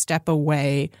detail to step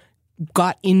away,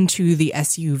 got into the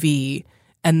SUV,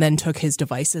 and then took his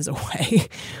devices away,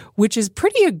 which is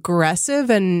pretty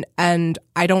aggressive and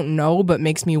I don't know, but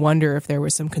makes me wonder if there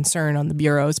was some concern on the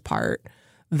Bureau's part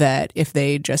that if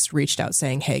they just reached out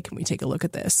saying, hey, can we take a look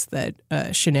at this, that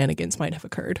shenanigans might have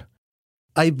occurred.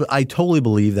 I totally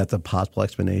believe that's a possible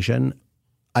explanation.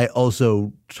 I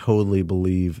also totally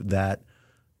believe that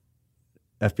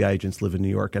FBI agents live in New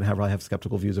York and probably have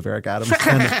skeptical views of Eric Adams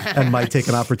and might take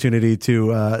an opportunity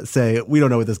to say, we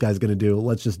don't know what this guy's going to do.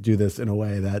 Let's just do this in a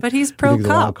way that but he's pro-cop. A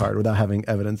wild card without having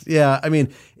evidence. Yeah, I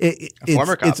mean,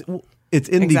 former cop. It's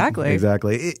in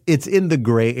exactly. It's in the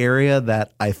gray area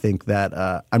that I think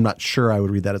that I'm not sure I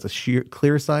would read that as a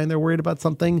clear sign they're worried about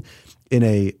something in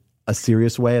a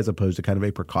serious way as opposed to kind of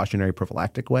a precautionary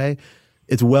prophylactic way.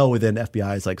 It's well within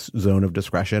FBI's like zone of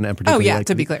discretion, and particularly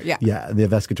to be clear, the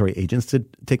investigatory agents to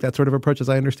take that sort of approach, as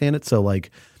I understand it. So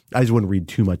like, I just wouldn't read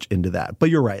too much into that. But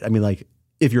you're right. I mean, like,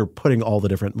 if you're putting all the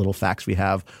different little facts we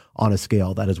have on a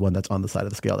scale, that is one that's on the side of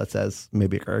the scale that says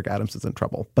maybe Eric Adams is in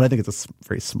trouble. But I think it's a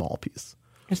very small piece.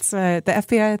 It's the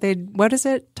FBI. What is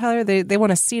it, Tyler? They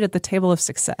want a seat at the table of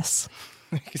success.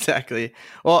 Exactly.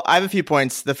 Well, I have a few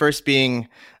points. The first being,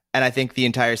 and I think the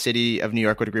entire city of New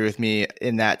York would agree with me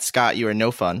in that, Scott, you are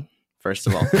no fun, first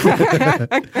of all.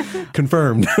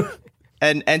 Confirmed.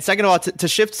 And second of all, to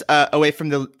shift away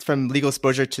from legal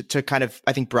exposure to kind of,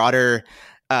 I think, broader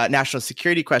national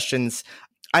security questions,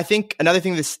 I think another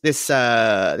thing this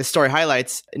story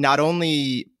highlights, not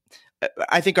only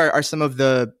I think are some of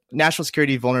the national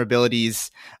security vulnerabilities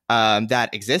that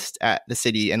exist at the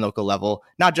city and local level,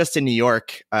 not just in New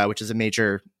York, which is a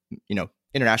major,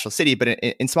 international city, but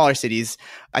in smaller cities,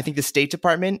 I think the State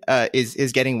Department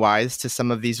is getting wise to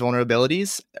some of these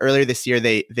vulnerabilities. Earlier this year,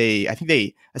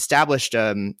 they established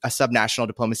a subnational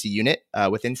diplomacy unit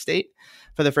within state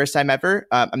for the first time ever,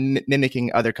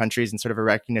 mimicking other countries and sort of a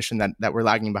recognition that we're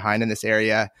lagging behind in this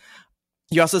area.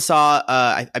 You also saw,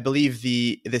 I believe,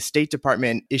 the State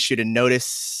Department issued a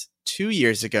notice 2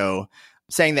 years ago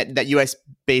saying that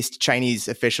U.S.-based Chinese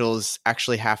officials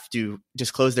actually have to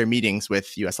disclose their meetings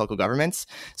with U.S. local governments.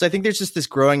 So I think there's just this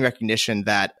growing recognition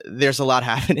that there's a lot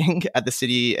happening at the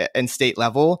city and state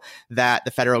level that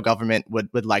the federal government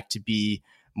would like to be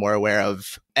more aware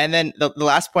of. And then the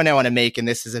last point I want to make, and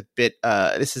this is a bit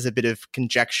of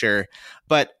conjecture,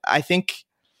 but I think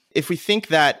if we think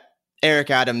that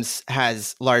Eric Adams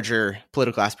has larger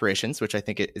political aspirations, which I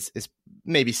think is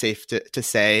maybe safe to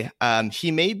say.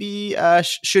 He may be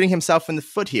shooting himself in the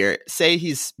foot here. Say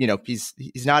he's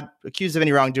not accused of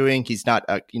any wrongdoing. He's not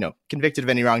convicted of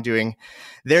any wrongdoing.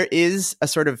 There is a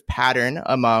sort of pattern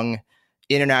among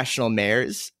international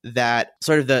mayors that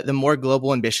sort of the more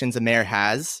global ambitions a mayor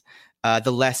has,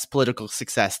 the less political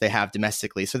success they have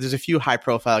domestically. So there's a few high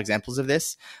profile examples of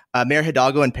this. Mayor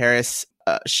Hidalgo in Paris.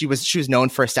 She was known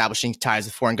for establishing ties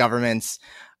with foreign governments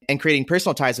and creating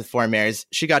personal ties with foreign mayors.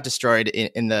 She got destroyed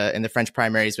in the French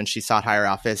primaries when she sought higher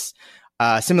office.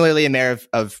 Similarly, a mayor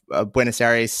of Buenos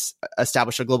Aires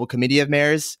established a global committee of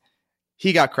mayors.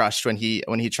 He got crushed when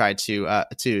he tried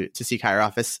to seek higher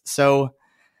office. So,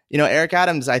 Eric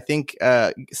Adams, I think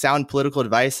sound political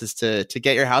advice is to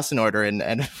get your house in order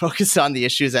and focus on the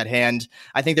issues at hand.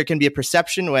 I think there can be a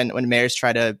perception when mayors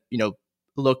try to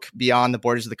look beyond the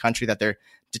borders of the country that they're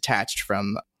detached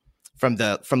from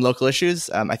local issues.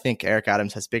 I think Eric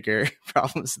Adams has bigger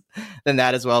problems than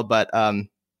that as well. But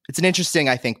it's an interesting,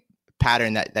 I think,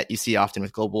 pattern that you see often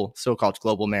with so-called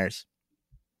global mayors.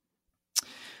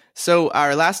 So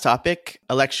our last topic,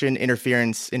 election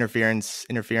interference.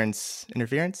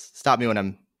 Stop me when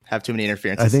I have too many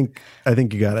interferences. I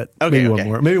think you got it. Okay,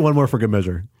 Maybe one more for good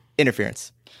measure.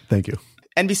 Interference. Thank you.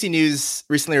 NBC News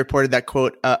recently reported that,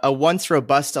 quote, a once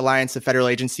robust alliance of federal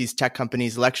agencies, tech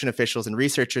companies, election officials, and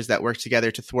researchers that work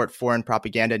together to thwart foreign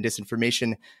propaganda and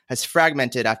disinformation has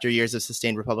fragmented after years of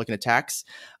sustained Republican attacks.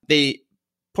 They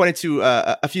pointed to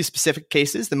a few specific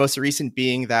cases, the most recent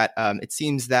being that it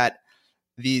seems that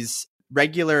these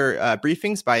regular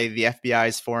briefings by the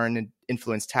FBI's Foreign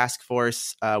Influence Task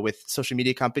Force with social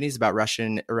media companies about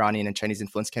Russian, Iranian, and Chinese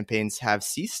influence campaigns have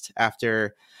ceased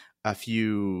after a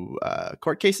few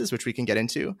court cases, which we can get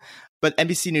into. But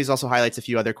NBC News also highlights a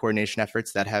few other coordination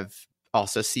efforts that have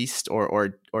also ceased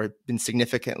or been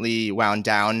significantly wound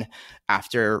down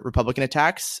after Republican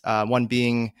attacks. One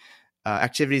being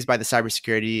activities by the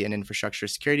Cybersecurity and Infrastructure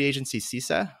Security Agency,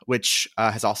 CISA, which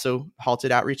has also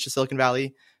halted outreach to Silicon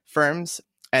Valley firms.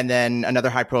 And then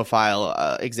another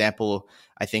high-profile example,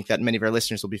 I think that many of our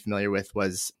listeners will be familiar with,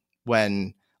 was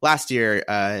when last year,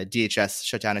 DHS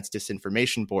shut down its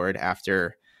disinformation board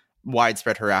after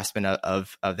widespread harassment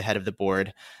of the head of the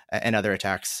board and other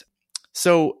attacks.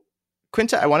 So,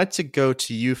 Quinta, I wanted to go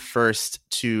to you first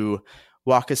to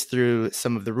walk us through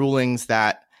some of the rulings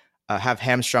that have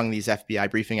hamstrung these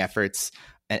FBI briefing efforts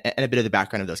and a bit of the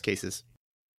background of those cases.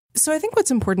 So I think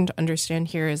what's important to understand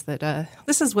here is that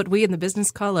this is what we in the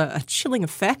business call a chilling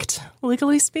effect,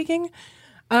 legally speaking.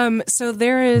 So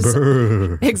there is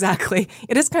exactly.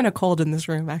 It is kind of cold in this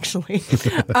room, actually.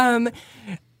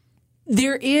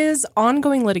 There is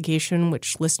ongoing litigation,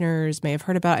 which listeners may have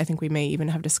heard about. I think we may even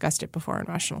have discussed it before on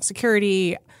national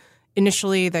security.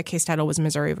 Initially, the case title was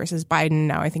Missouri versus Biden.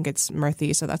 Now I think it's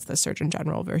Murthy. So that's the Surgeon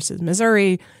General versus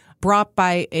Missouri, brought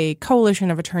by a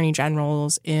coalition of attorney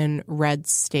generals in red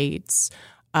states,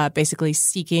 basically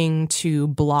seeking to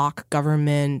block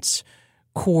government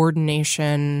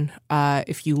coordination,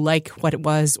 if you like what it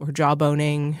was, or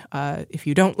jawboning, if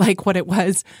you don't like what it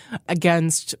was,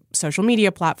 against social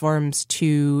media platforms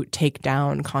to take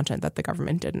down content that the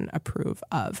government didn't approve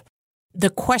of. The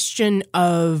question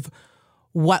of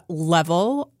what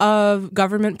level of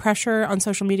government pressure on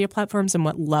social media platforms and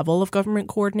what level of government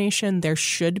coordination there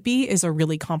should be is a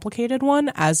really complicated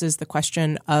one, as is the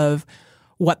question of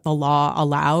what the law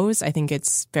allows. I think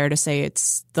it's fair to say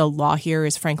the law here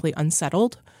is frankly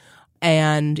unsettled,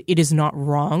 and it is not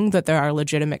wrong that there are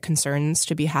legitimate concerns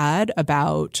to be had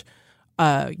about,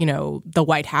 the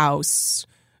White House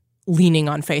leaning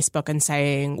on Facebook and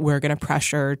saying, we're going to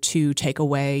pressure to take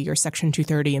away your Section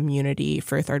 230 immunity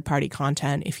for third-party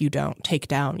content if you don't take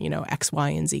down, X, Y,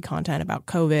 and Z content about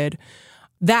COVID.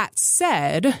 That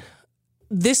said,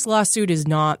 this lawsuit is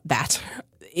not that.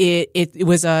 it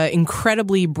was an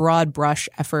incredibly broad brush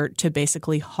effort to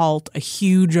basically halt a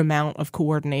huge amount of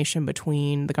coordination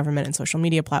between the government and social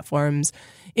media platforms,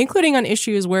 including on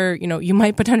issues where, you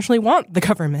might potentially want the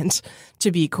government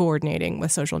to be coordinating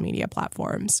with social media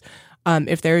platforms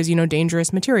if there's,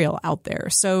 dangerous material out there.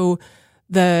 So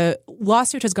the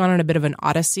lawsuit has gone on a bit of an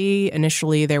odyssey.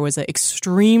 Initially, there was an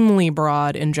extremely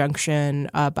broad injunction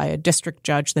by a district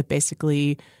judge that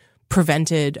basically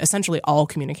prevented essentially all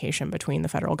communication between the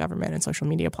federal government and social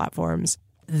media platforms.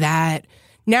 That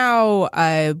now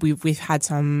we've had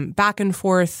some back and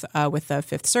forth with the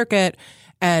Fifth Circuit,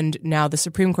 and now the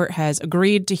Supreme Court has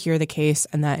agreed to hear the case,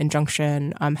 and that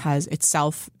injunction has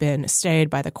itself been stayed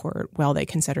by the court while they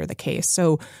consider the case.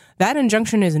 So that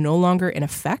injunction is no longer in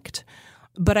effect.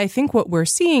 But I think what we're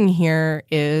seeing here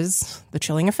is the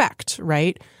chilling effect,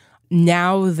 right?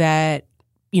 Now that,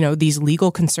 these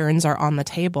legal concerns are on the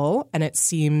table, and it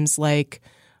seems like,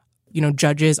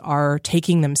 judges are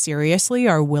taking them seriously,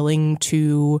 are willing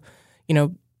to,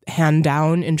 hand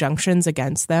down injunctions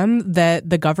against them, that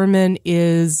the government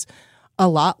is a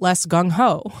lot less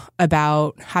gung-ho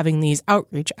about having these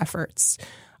outreach efforts.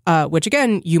 Which,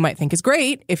 again, you might think is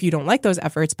great if you don't like those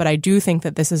efforts, but I do think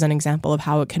that this is an example of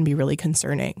how it can be really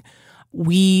concerning.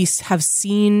 We have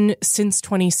seen since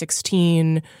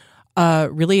 2016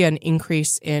 really an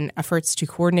increase in efforts to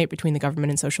coordinate between the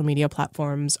government and social media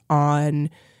platforms on,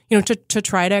 to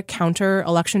try to counter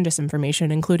election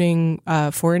disinformation, including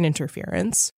foreign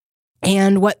interference.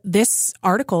 And what this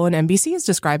article in NBC is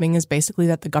describing is basically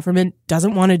that the government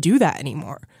doesn't want to do that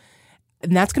anymore.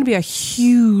 And that's going to be a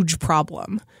huge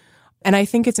problem. And I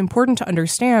think it's important to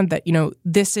understand that,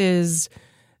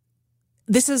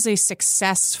 this is a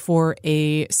success for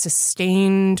a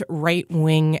sustained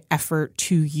right-wing effort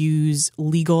to use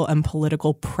legal and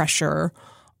political pressure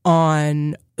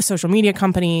on social media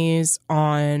companies,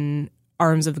 on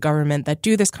arms of the government that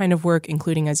do this kind of work,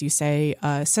 including, as you say,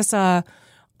 CISA,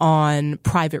 on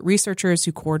private researchers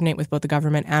who coordinate with both the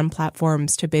government and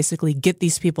platforms to basically get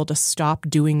these people to stop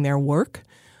doing their work.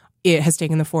 It has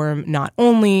taken the form not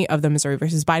only of the Missouri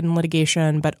versus Biden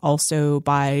litigation, but also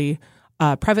by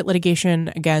private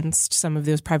litigation against some of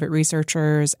those private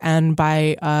researchers and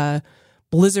by a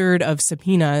blizzard of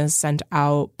subpoenas sent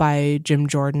out by Jim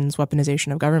Jordan's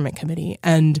Weaponization of Government Committee.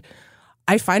 And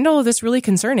I find all of this really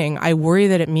concerning. I worry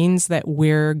that it means that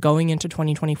we're going into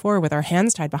 2024 with our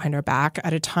hands tied behind our back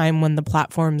at a time when the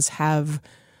platforms have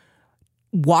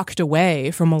walked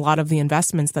away from a lot of the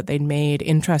investments that they'd made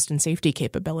in trust and safety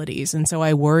capabilities. And so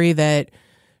I worry that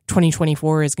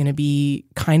 2024 is going to be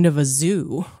kind of a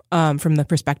zoo from the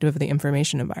perspective of the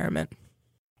information environment.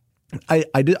 I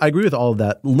agree with all of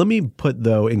that. Let me put,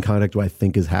 though, in context what I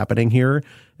think is happening here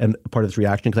and part of this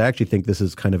reaction, because I actually think this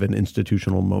is kind of an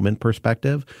institutional moment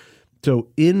perspective. So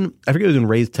I forget it was in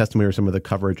Ray's testimony or some of the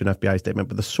coverage in FBI statement,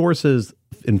 but the sources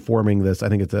informing this, I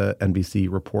think it's a NBC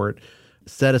report,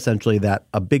 said essentially that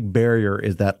a big barrier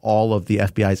is that all of the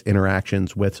FBI's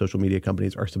interactions with social media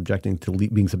companies are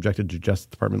being subjected to Justice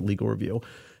Department legal review.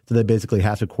 So they basically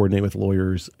have to coordinate with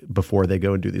lawyers before they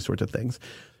go and do these sorts of things.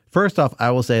 First off,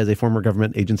 I will say as a former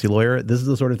government agency lawyer, this is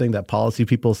the sort of thing that policy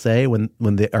people say when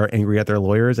they are angry at their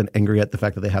lawyers and angry at the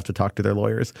fact that they have to talk to their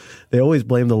lawyers. They always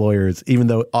blame the lawyers, even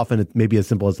though often it may be as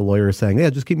simple as the lawyer saying, yeah,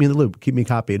 just keep me in the loop, keep me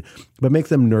copied. But it makes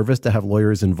them nervous to have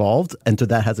lawyers involved. And so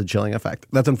that has a chilling effect.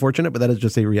 That's unfortunate, but that is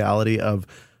just a reality of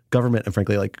government and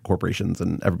frankly, like corporations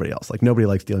and everybody else. Like nobody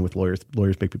likes dealing with lawyers.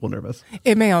 Lawyers make people nervous.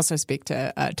 It may also speak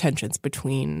to tensions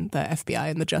between the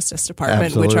FBI and the Justice Department,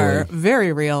 Absolutely. Which are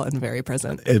very real and very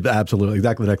present. Absolutely.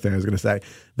 Exactly the next thing I was going to say.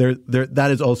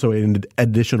 That is also an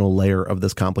additional layer of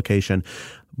this complication.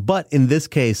 But in this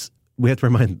case, we have to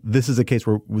remind this is a case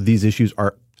where these issues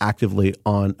are actively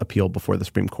on appeal before the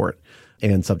Supreme Court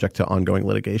and subject to ongoing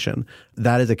litigation.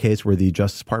 That is a case where the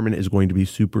Justice Department is going to be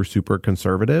super, super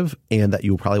conservative, and that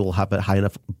you probably will have a high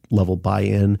enough level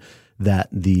buy-in that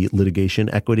the litigation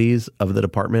equities of the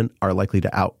department are likely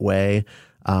to outweigh,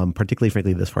 particularly,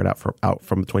 frankly, this far out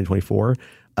from 2024,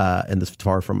 and this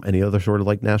far from any other sort of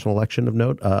like national election of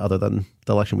note, other than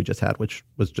the election we just had, which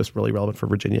was just really relevant for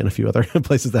Virginia and a few other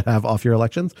places that have off-year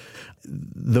elections.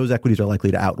 Those equities are likely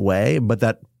to outweigh, but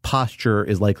that posture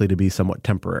is likely to be somewhat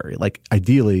temporary. Like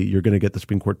ideally, you're going to get the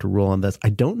Supreme Court to rule on this. I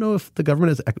don't know if the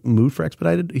government has moved for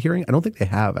expedited hearing. I don't think they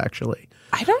have, actually.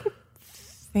 I don't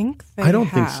think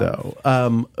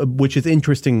so. Which is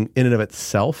interesting in and of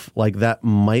itself. Like that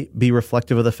might be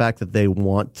reflective of the fact that they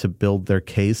want to build their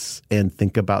case and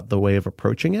think about the way of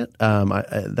approaching it.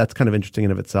 That's kind of interesting in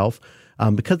and of itself.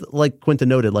 Because like Quinta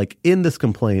noted, like in this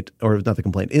complaint, or not the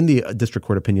complaint, in the district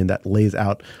court opinion that lays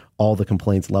out all the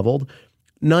complaints leveled,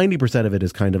 90% of it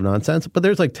is kind of nonsense, but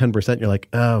there's like 10% you're like,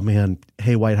 oh man,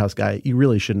 hey, White House guy, you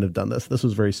really shouldn't have done this. This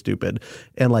was very stupid.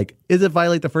 And like, is it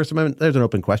violate the First Amendment? There's an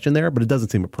open question there, but it doesn't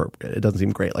seem appropriate. It doesn't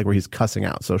seem great, like where he's cussing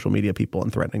out social media people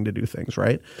and threatening to do things,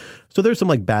 right? So there's some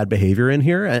like bad behavior in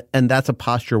here. And that's a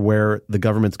posture where the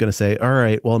government's going to say, all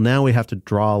right, well, now we have to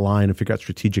draw a line and figure out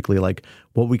strategically like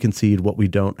what we concede, what we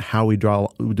don't, how we do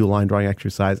a line drawing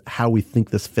exercise, how we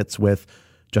think this fits with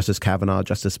Justice Kavanaugh,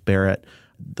 Justice Barrett,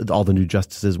 all the new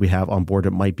justices we have on board.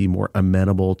 It might be more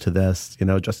amenable to this.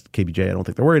 Just KBJ, I don't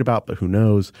think they're worried about, but who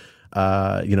knows?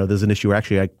 There's an issue where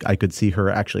actually I could see her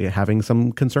actually having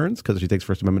some concerns because she takes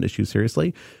First Amendment issues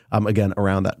seriously. Again,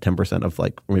 around that 10% of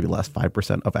like, or maybe less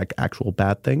 5% of actual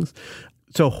bad things.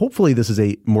 So hopefully this is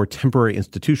a more temporary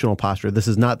institutional posture. This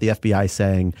is not the FBI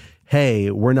saying,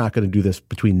 hey, we're not going to do this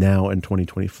between now and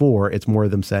 2024. It's more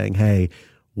them saying, hey,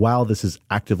 while this is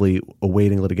actively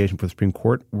awaiting litigation for the Supreme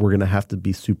Court, we're going to have to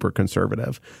be super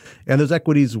conservative. And those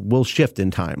equities will shift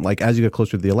in time. Like as you get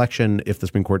closer to the election, if the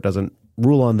Supreme Court doesn't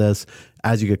rule on this,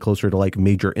 as you get closer to like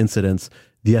major incidents,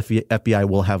 the FBI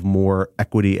will have more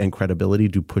equity and credibility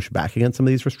to push back against some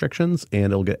of these restrictions, and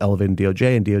it'll get elevated in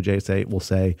DOJ, and DOJ will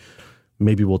say,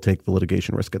 maybe we'll take the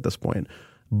litigation risk at this point.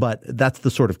 But that's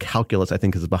the sort of calculus I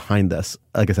think is behind this.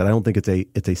 Like I said, I don't think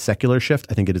it's a secular shift.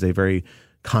 I think it is a very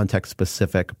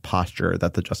context-specific posture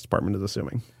that the Justice Department is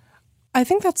assuming. I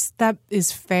think that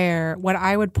is fair. What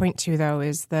I would point to, though,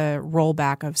 is the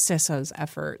rollback of CISA's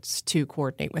efforts to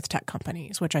coordinate with tech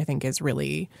companies, which I think is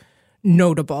really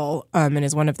notable and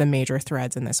is one of the major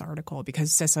threads in this article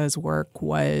because CISA's work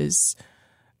was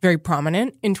very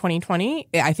prominent in 2020.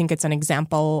 I think it's an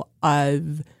example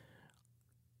of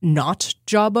not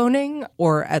job owning,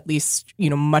 or at least,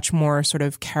 much more sort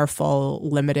of careful,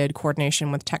 limited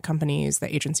coordination with tech companies.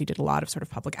 The agency did a lot of sort of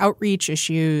public outreach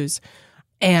issues.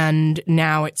 And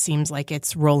now it seems like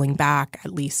it's rolling back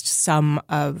at least some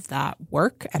of that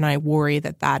work. And I worry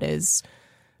that is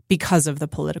because of the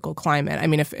political climate. I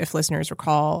mean, if listeners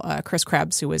recall, Chris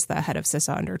Krebs, who was the head of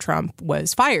CISA under Trump,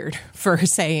 was fired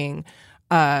by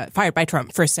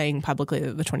Trump for saying publicly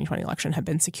that the 2020 election had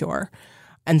been secure.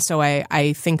 And so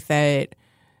I think that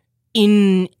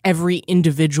in every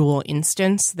individual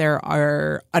instance, there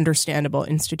are understandable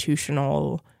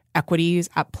institutional equities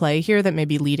at play here that may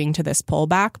be leading to this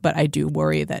pullback. But I do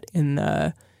worry that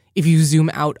if you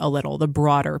zoom out a little, the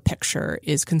broader picture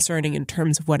is concerning in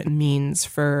terms of what it means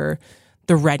for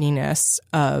the readiness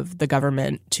of the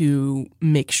government to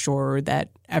make sure that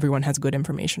everyone has good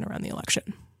information around the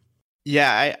election.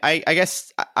 Yeah, I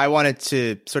guess I wanted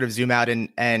to sort of zoom out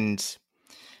and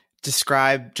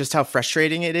describe just how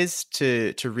frustrating it is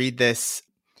to read this,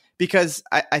 because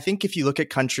I think if you look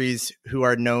at countries who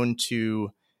are known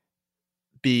to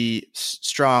be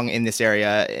strong in this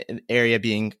area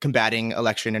being combating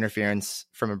election interference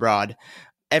from abroad,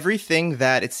 everything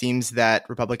that it seems that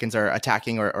Republicans are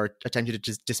attacking or attempting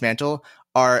to dismantle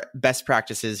are best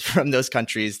practices from those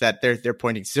countries that they're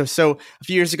pointing to. So a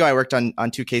few years ago, I worked on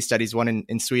two case studies, one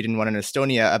in Sweden, one in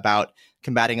Estonia, about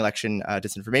combating election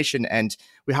disinformation, and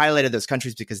we highlighted those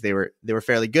countries because they were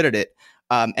fairly good at it,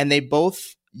 and they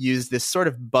both use this sort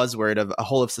of buzzword of a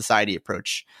whole of society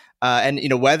approach. And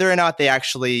whether or not they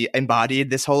actually embodied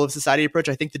this whole of society approach,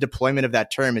 I think the deployment of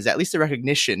that term is at least a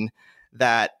recognition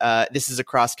that this is a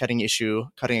cross-cutting issue,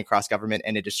 cutting across government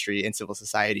and industry and civil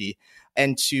society,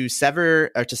 and to sever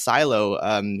or to silo,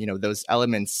 those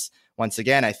elements once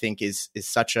again, I think is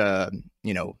such a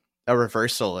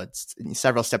reversal. It's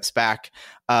several steps back,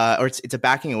 or it's a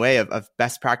backing away of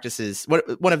best practices.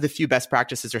 One of the few best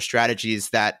practices or strategies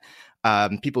that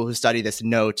people who study this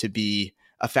know to be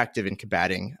effective in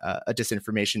combating a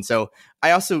disinformation. So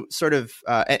I also sort of,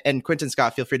 and Quentin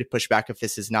Scott, feel free to push back if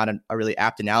this is not a really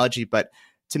apt analogy, but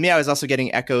to me, I was also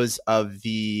getting echoes of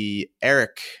the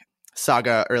ERIC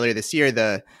saga earlier this year,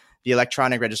 the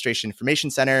Electronic Registration Information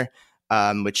Center,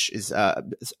 which is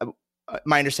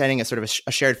my understanding is sort of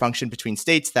a shared function between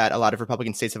states that a lot of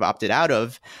Republican states have opted out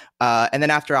of. And then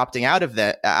after opting out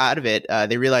of it,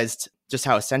 they realized just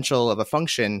how essential of a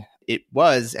function it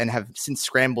was, and have since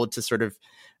scrambled to sort of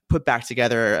put back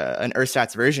together an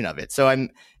ersatz version of it. So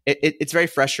it's very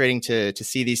frustrating to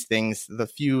see these things, the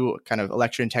few kind of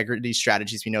election integrity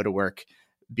strategies we know to work,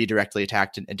 be directly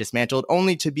attacked and dismantled,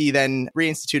 only to be then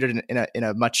reinstituted in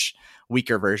a much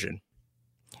weaker version.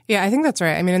 Yeah, I think that's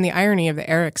right. I mean, and the irony of the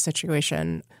ERIC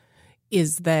situation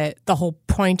is that the whole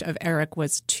point of ERIC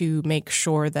was to make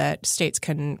sure that states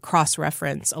can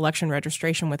cross-reference election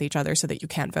registration with each other so that you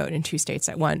can't vote in two states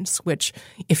at once, which,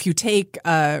 if you take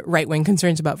right-wing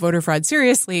concerns about voter fraud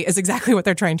seriously, is exactly what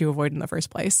they're trying to avoid in the first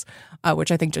place,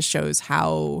 which I think just shows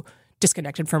how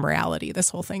disconnected from reality this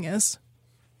whole thing is.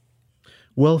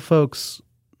 Well, folks,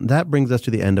 that brings us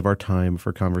to the end of our time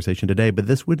for conversation today, but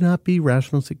this would not be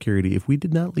Rational Security if we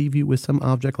did not leave you with some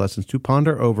object lessons to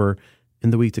ponder over in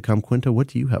the week to come. Quinta, what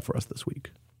do you have for us this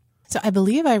week? So I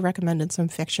believe I recommended some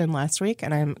fiction last week,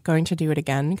 and I'm going to do it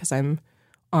again because I'm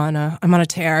on a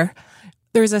tear.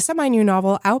 There's a semi-new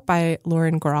novel out by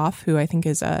Lauren Groff, who I think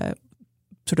is a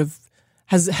sort of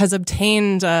has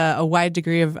obtained a wide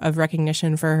degree of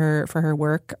recognition for her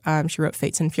work. She wrote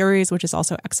Fates and Furies, which is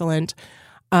also excellent.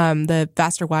 The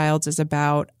Vaster Wilds is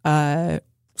about a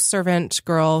servant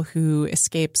girl who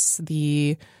escapes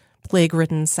the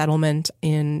plague-ridden settlement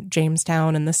in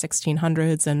Jamestown in the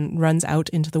 1600s and runs out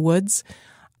into the woods.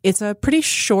 It's a pretty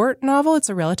short novel. It's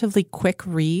a relatively quick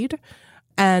read.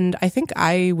 And I think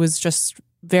I was just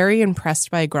very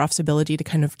impressed by Groff's ability to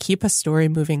kind of keep a story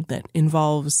moving that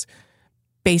involves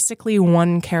basically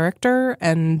one character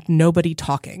and nobody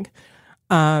talking.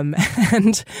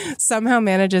 And somehow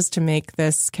manages to make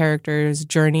this character's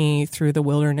journey through the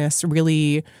wilderness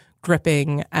really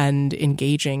gripping and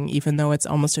engaging, even though it's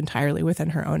almost entirely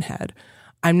within her own head.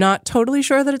 I'm not totally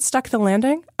sure that it stuck the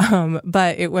landing,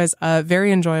 but it was a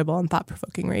very enjoyable and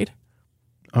thought-provoking read.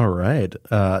 All right.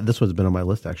 This has been on my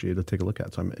list, actually, to take a look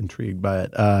at, so I'm intrigued by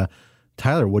it.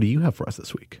 Tyler, what do you have for us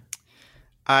this week?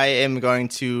 I am going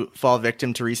to fall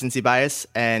victim to recency bias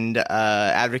and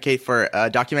advocate for a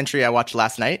documentary I watched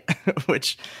last night,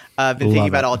 which I've been thinking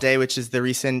about all day, which is the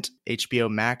recent HBO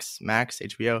Max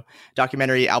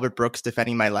documentary, Albert Brooks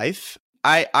Defending My Life.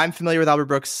 I'm familiar with Albert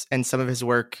Brooks and some of his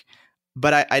work,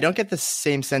 but I don't get the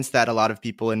same sense that a lot of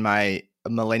people in my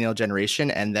millennial generation,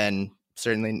 and then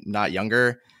certainly not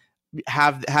younger,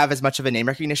 have as much of a name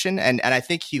recognition. And I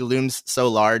think he looms so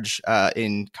large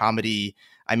in comedy.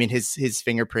 I mean, his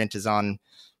fingerprint is on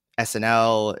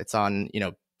SNL. It's on,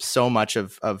 so much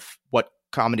of what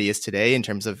comedy is today in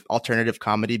terms of alternative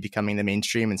comedy becoming the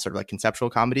mainstream and sort of like conceptual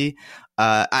comedy.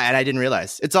 And I didn't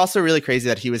realize. It's also really crazy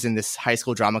that he was in this high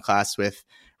school drama class with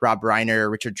Rob Reiner,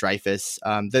 Richard Dreyfuss.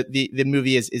 The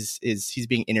movie is he's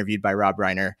being interviewed by Rob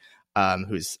Reiner,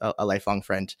 who's a lifelong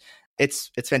friend. It's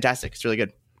fantastic. It's really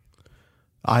good.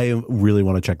 I really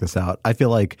want to check this out. I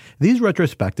feel like these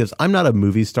retrospectives, I'm not a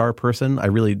movie star person. I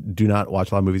really do not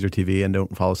watch a lot of movies or TV and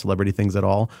don't follow celebrity things at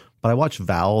all. But I watched the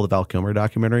Val Kilmer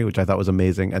documentary, which I thought was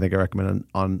amazing. I think I recommended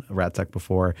on RatSec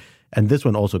before. And this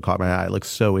one also caught my eye. It looks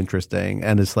so interesting.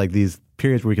 And it's like these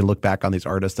periods where we can look back on these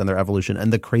artists and their evolution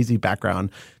and the crazy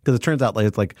background. Because it turns out like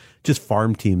it's like just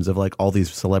farm teams of like all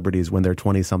these celebrities when they're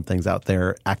 20-somethings out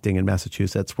there acting in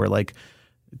Massachusetts, where like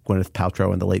Gwyneth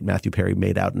Paltrow and the late Matthew Perry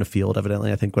made out in a field,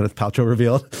 evidently. I think Gwyneth Paltrow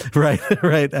revealed,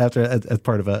 right after as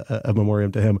part of a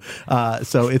memoriam to him.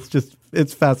 So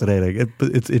it's fascinating.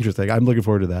 It's interesting. I'm looking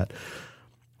forward to that.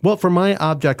 Well, for my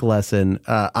object lesson,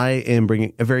 I am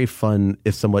bringing a very fun,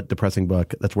 if somewhat depressing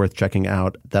book that's worth checking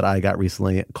out that I got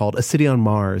recently called A City on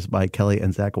Mars by Kelly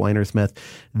and Zach Weinersmith.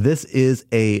 This is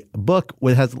a book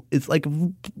it's like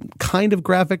kind of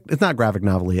graphic. It's not graphic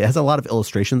novel-y. It has a lot of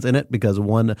illustrations in it because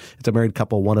it's a married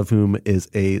couple, one of whom is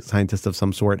a scientist of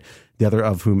some sort, the other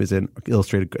of whom is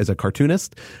illustrated as a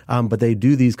cartoonist. But they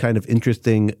do these kind of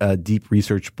interesting, deep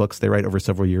research books they write over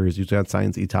several years, usually on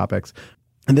science-y topics.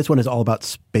 And this one is all about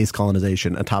space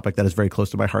colonization, a topic that is very close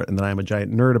to my heart and that I'm a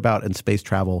giant nerd about, and space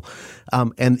travel.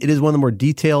 And it is one of the more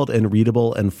detailed and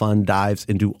readable and fun dives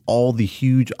into all the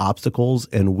huge obstacles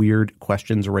and weird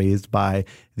questions raised by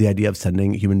the idea of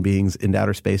sending human beings into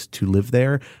outer space to live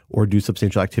there or do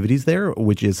substantial activities there,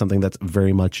 which is something that's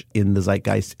very much in the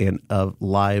zeitgeist and a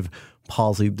live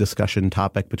policy discussion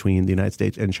topic between the United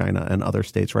States and China and other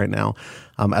states right now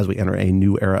as we enter a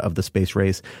new era of the space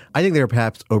race. I think they're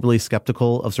perhaps overly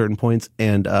skeptical of certain points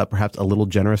and perhaps a little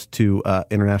generous to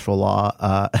international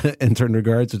law in certain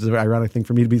regards, which is an ironic thing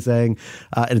for me to be saying,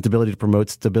 and its ability to promote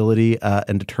stability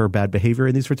and deter bad behavior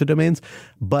in these sorts of domains.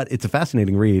 But it's a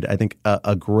fascinating read. I think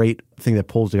a great thing that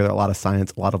pulls together a lot of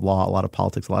science, a lot of law, a lot of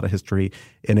politics, a lot of history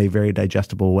in a very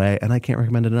digestible way. And I can't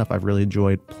recommend it enough. I've really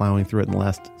enjoyed plowing through it in the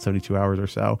last 72 hours or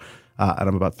so. And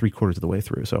I'm about 3/4 of the way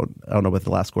through. So I don't know about the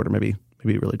last quarter. Maybe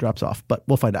it really drops off, but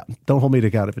we'll find out. Don't hold me to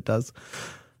account if it does.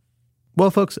 Well,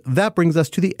 folks, that brings us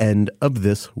to the end of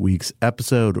this week's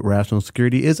episode. Rational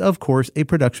Security is, of course, a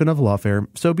production of Lawfare,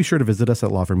 so be sure to visit us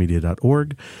at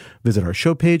lawfaremedia.org. Visit our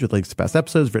show page with links to past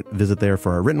episodes. Visit there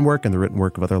for our written work and the written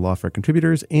work of other Lawfare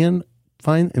contributors, and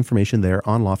find information there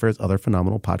on Lawfare's other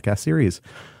phenomenal podcast series.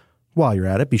 While you're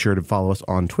at it, be sure to follow us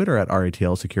on Twitter at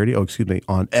RATL Security,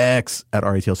 on X at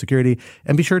RATL Security,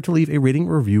 and be sure to leave a rating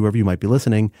or review wherever you might be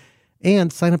listening.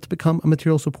 And sign up to become a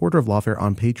material supporter of Lawfare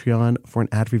on Patreon for an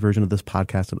ad-free version of this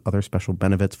podcast and other special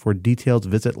benefits. For details,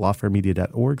 visit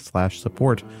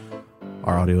lawfaremedia.org/support.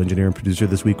 Our audio engineer and producer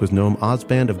this week was Noam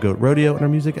Osband of Goat Rodeo, and our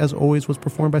music, as always, was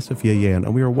performed by Sophia Yan,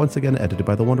 and we are once again edited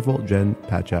by the wonderful Jen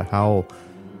Patja Howell.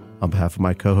 On behalf of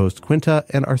my co-host Quinta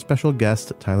and our special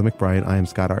guest Tyler McBrien, I am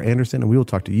Scott R. Anderson, and we will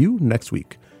talk to you next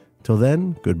week. Till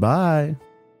then, goodbye.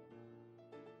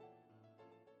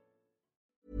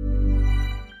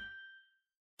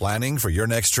 Planning for your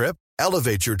next trip?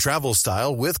 Elevate your travel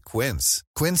style with Quince.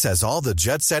 Quince has all the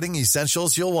jet-setting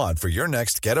essentials you'll want for your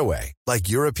next getaway, like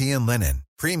European linen,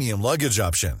 premium luggage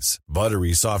options,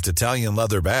 buttery soft Italian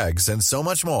leather bags, and so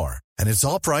much more. And it's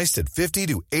all priced at 50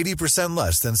 to 80%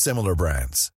 less than similar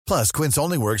brands. Plus, Quince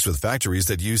only works with factories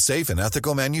that use safe and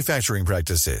ethical manufacturing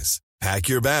practices. Pack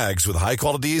your bags with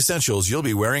high-quality essentials you'll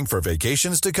be wearing for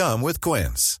vacations to come with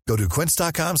Quince. Go to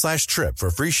quince.com/trip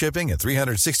for free shipping and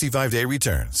 365-day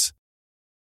returns.